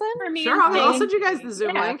can listen? For me Sure, and I'll Stacey. send you guys the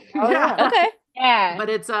Zoom Yeah. link. Oh, yeah. Okay. Yeah.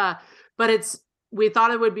 But we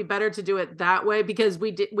thought it would be better to do it that way because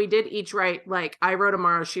we did each write, like I wrote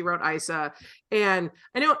Amara, she wrote Isa, and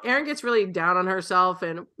I know Erin gets really down on herself,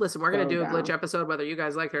 and listen, we're going to do a Glitch episode whether you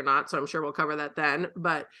guys like it or not, so I'm sure we'll cover that then,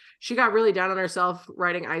 but she got really down on herself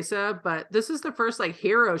writing Isa, but this is the first like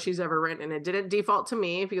hero she's ever written, and it didn't default to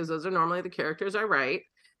me because those are normally the characters I write,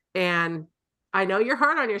 and I know you're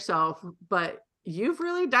hard on yourself, but you've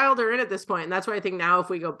really dialed her in at this point. And that's why I think now if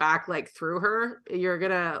we go back like through her, you're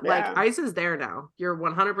gonna like Isa's there now. You're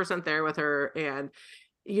 100% there with her, and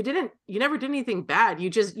you never did anything bad. You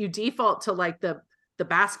default to like the the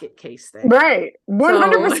basket case thing. Right.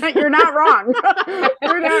 100%. You're not wrong.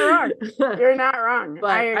 You're not wrong. You're not wrong.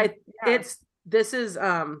 But this is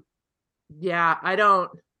yeah, I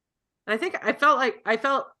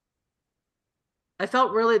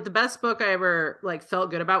felt really the best book I ever like felt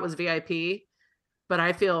good about was VIP, but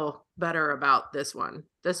I feel better about this one.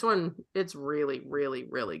 This one, it's really, really,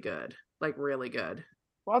 really good. Like really good.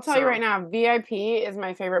 Well, I'll tell you right now, VIP is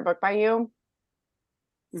my favorite book by you.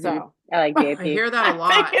 So I like VIP. I hear that a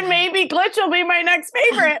lot. I'm thinking maybe Glitch will be my next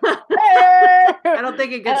favorite. I don't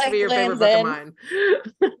think it gets to be your favorite book of mine.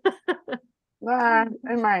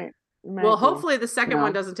 It might. Well, hopefully the second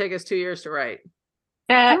one doesn't take us 2 years to write.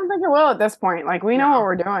 I don't think it will at this point. Like we know what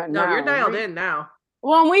we're doing. No, you're dialed in now.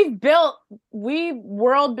 Well, we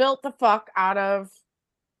world built the fuck out of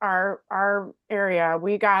our area.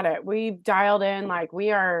 We got it. We dialed in. Like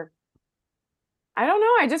we are. I don't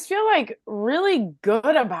know. I just feel like really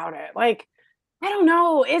good about it. Like, I don't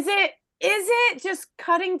know. Is it just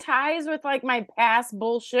cutting ties with like my past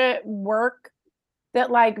bullshit work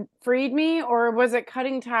that like freed me, or was it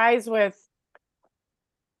cutting ties with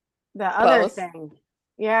the other thing?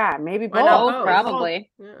 Yeah, maybe both. Oh,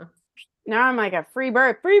 probably. Yeah. Now I'm like a free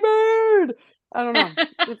bird. I don't know.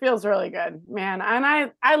 It feels really good, man.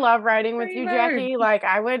 And I love writing with you, Jackie. Like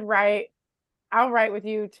I'll write with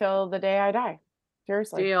you till the day I die.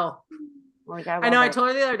 Seriously. Deal. Like, I know. I told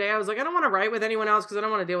her the other day, I was like, I don't want to write with anyone else because I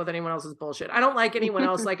don't want to deal with anyone else's bullshit. I don't like anyone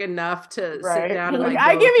else like enough to sit down and like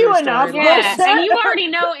I give you enough. Yeah, and you already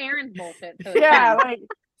know Erin's bullshit. So yeah, like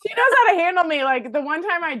she knows how to handle me. Like the one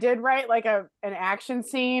time I did write like an action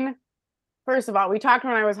scene. First of all, we talked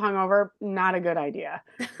when I was hungover. Not a good idea.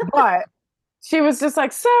 But she was just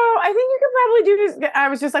like, so I think you could probably do this. I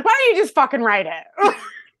was just like, why don't you just fucking write it?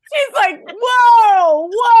 She's like, whoa.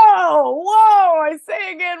 I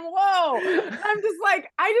say again, whoa. I'm just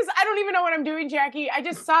like, I don't even know what I'm doing, Jackie. I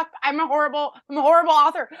just suck. I'm a horrible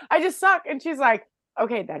author. I just suck. And she's like,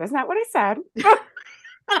 okay, that is not what I said.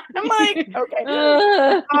 I'm like, okay.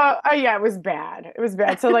 Yeah, it was bad.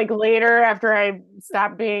 So like later after I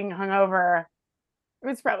stopped being hungover, it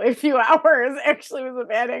was probably a few hours. Actually, it was a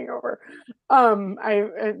bad hangover.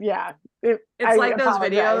 It's like those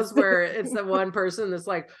videos where it's the one person that's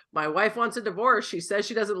like, my wife wants a divorce. She says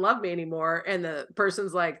she doesn't love me anymore. And the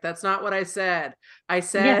person's like, that's not what I said. I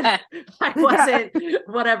said I wasn't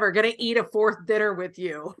whatever gonna eat a fourth dinner with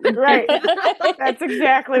you. Right. That's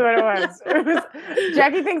exactly what it was.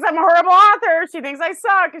 Jackie thinks I'm a horrible author. She thinks I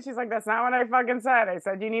suck. And she's like, that's not what I fucking said. I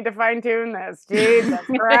said you need to fine tune this. Jesus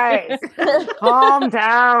Christ. Calm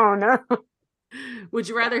down. Would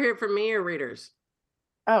you rather hear from me or readers?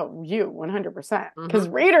 Oh, you 100%. Because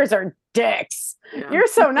readers are dicks. Yeah. You're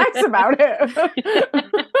so nice about it.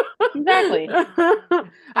 Exactly.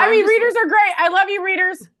 I mean, readers are great. I love you,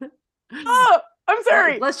 readers. Oh, I'm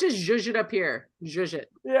sorry. Let's just zhuzh it up here. Zhuzh it.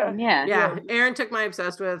 Yeah. Erin took my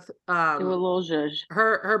obsessed with. Do a little zhuzh.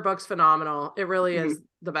 Her book's phenomenal. It really is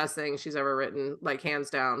the best thing she's ever written, like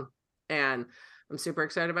hands down. And I'm super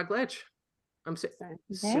excited about Glitch. I'm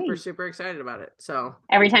super excited about it. So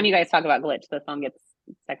every time you guys talk about Glitch, the song gets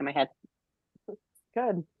stuck in my head.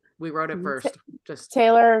 Good. We wrote it first. Just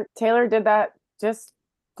Taylor did that just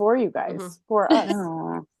for you guys, for us.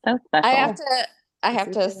 Oh, so special. I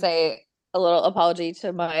have to say a little apology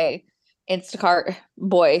to my Instacart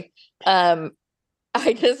boy. I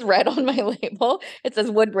just read on my label, it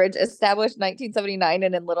says Woodbridge, established 1979,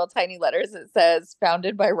 and in little tiny letters it says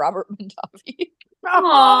founded by Robert Mondavi.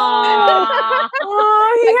 Oh,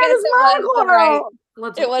 he had his monocle right.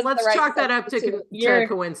 Let's chalk that up to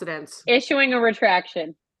coincidence. Issuing a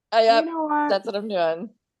retraction. You know what? That's what I'm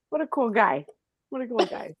doing. What a cool guy.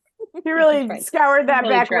 He really scoured that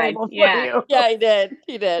back label for you. Yeah, he did.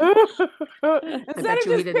 Instead of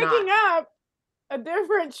just picking up a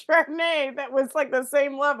different Chardonnay that was like the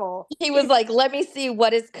same level. He was like, let me see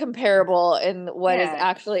what is comparable and what is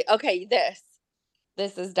actually, okay, this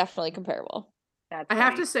is definitely comparable. I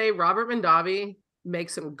have to say, Robert Mondavi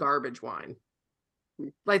makes some garbage wine.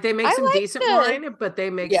 Like they make some decent wine, but they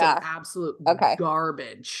make some absolute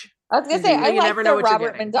garbage. I was gonna say, I like the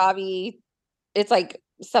Robert Mondavi. It's like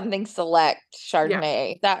something select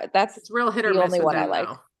Chardonnay. That's real hit or miss. The only one I like.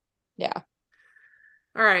 Yeah.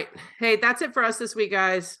 All right. Hey, that's it for us this week,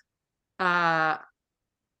 guys. Have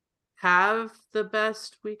the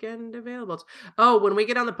best weekend available. Oh, when we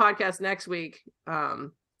get on the podcast next week,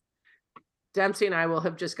 Dempsey and I will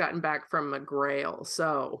have just gotten back from a Grail.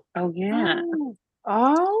 So. Oh yeah.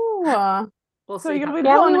 We'll so see. you're gonna be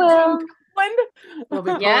pulling a Gene Copeland? We'll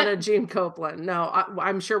be pulling a Gene Copeland. No,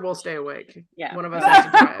 I'm sure we'll stay awake. Yeah. One of us has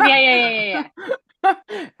to drive. Yeah.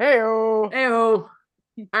 Hey-o.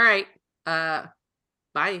 All right.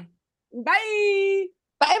 Bye. Bye.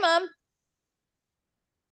 Bye, Mom.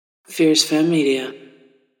 Fierce Femme Media.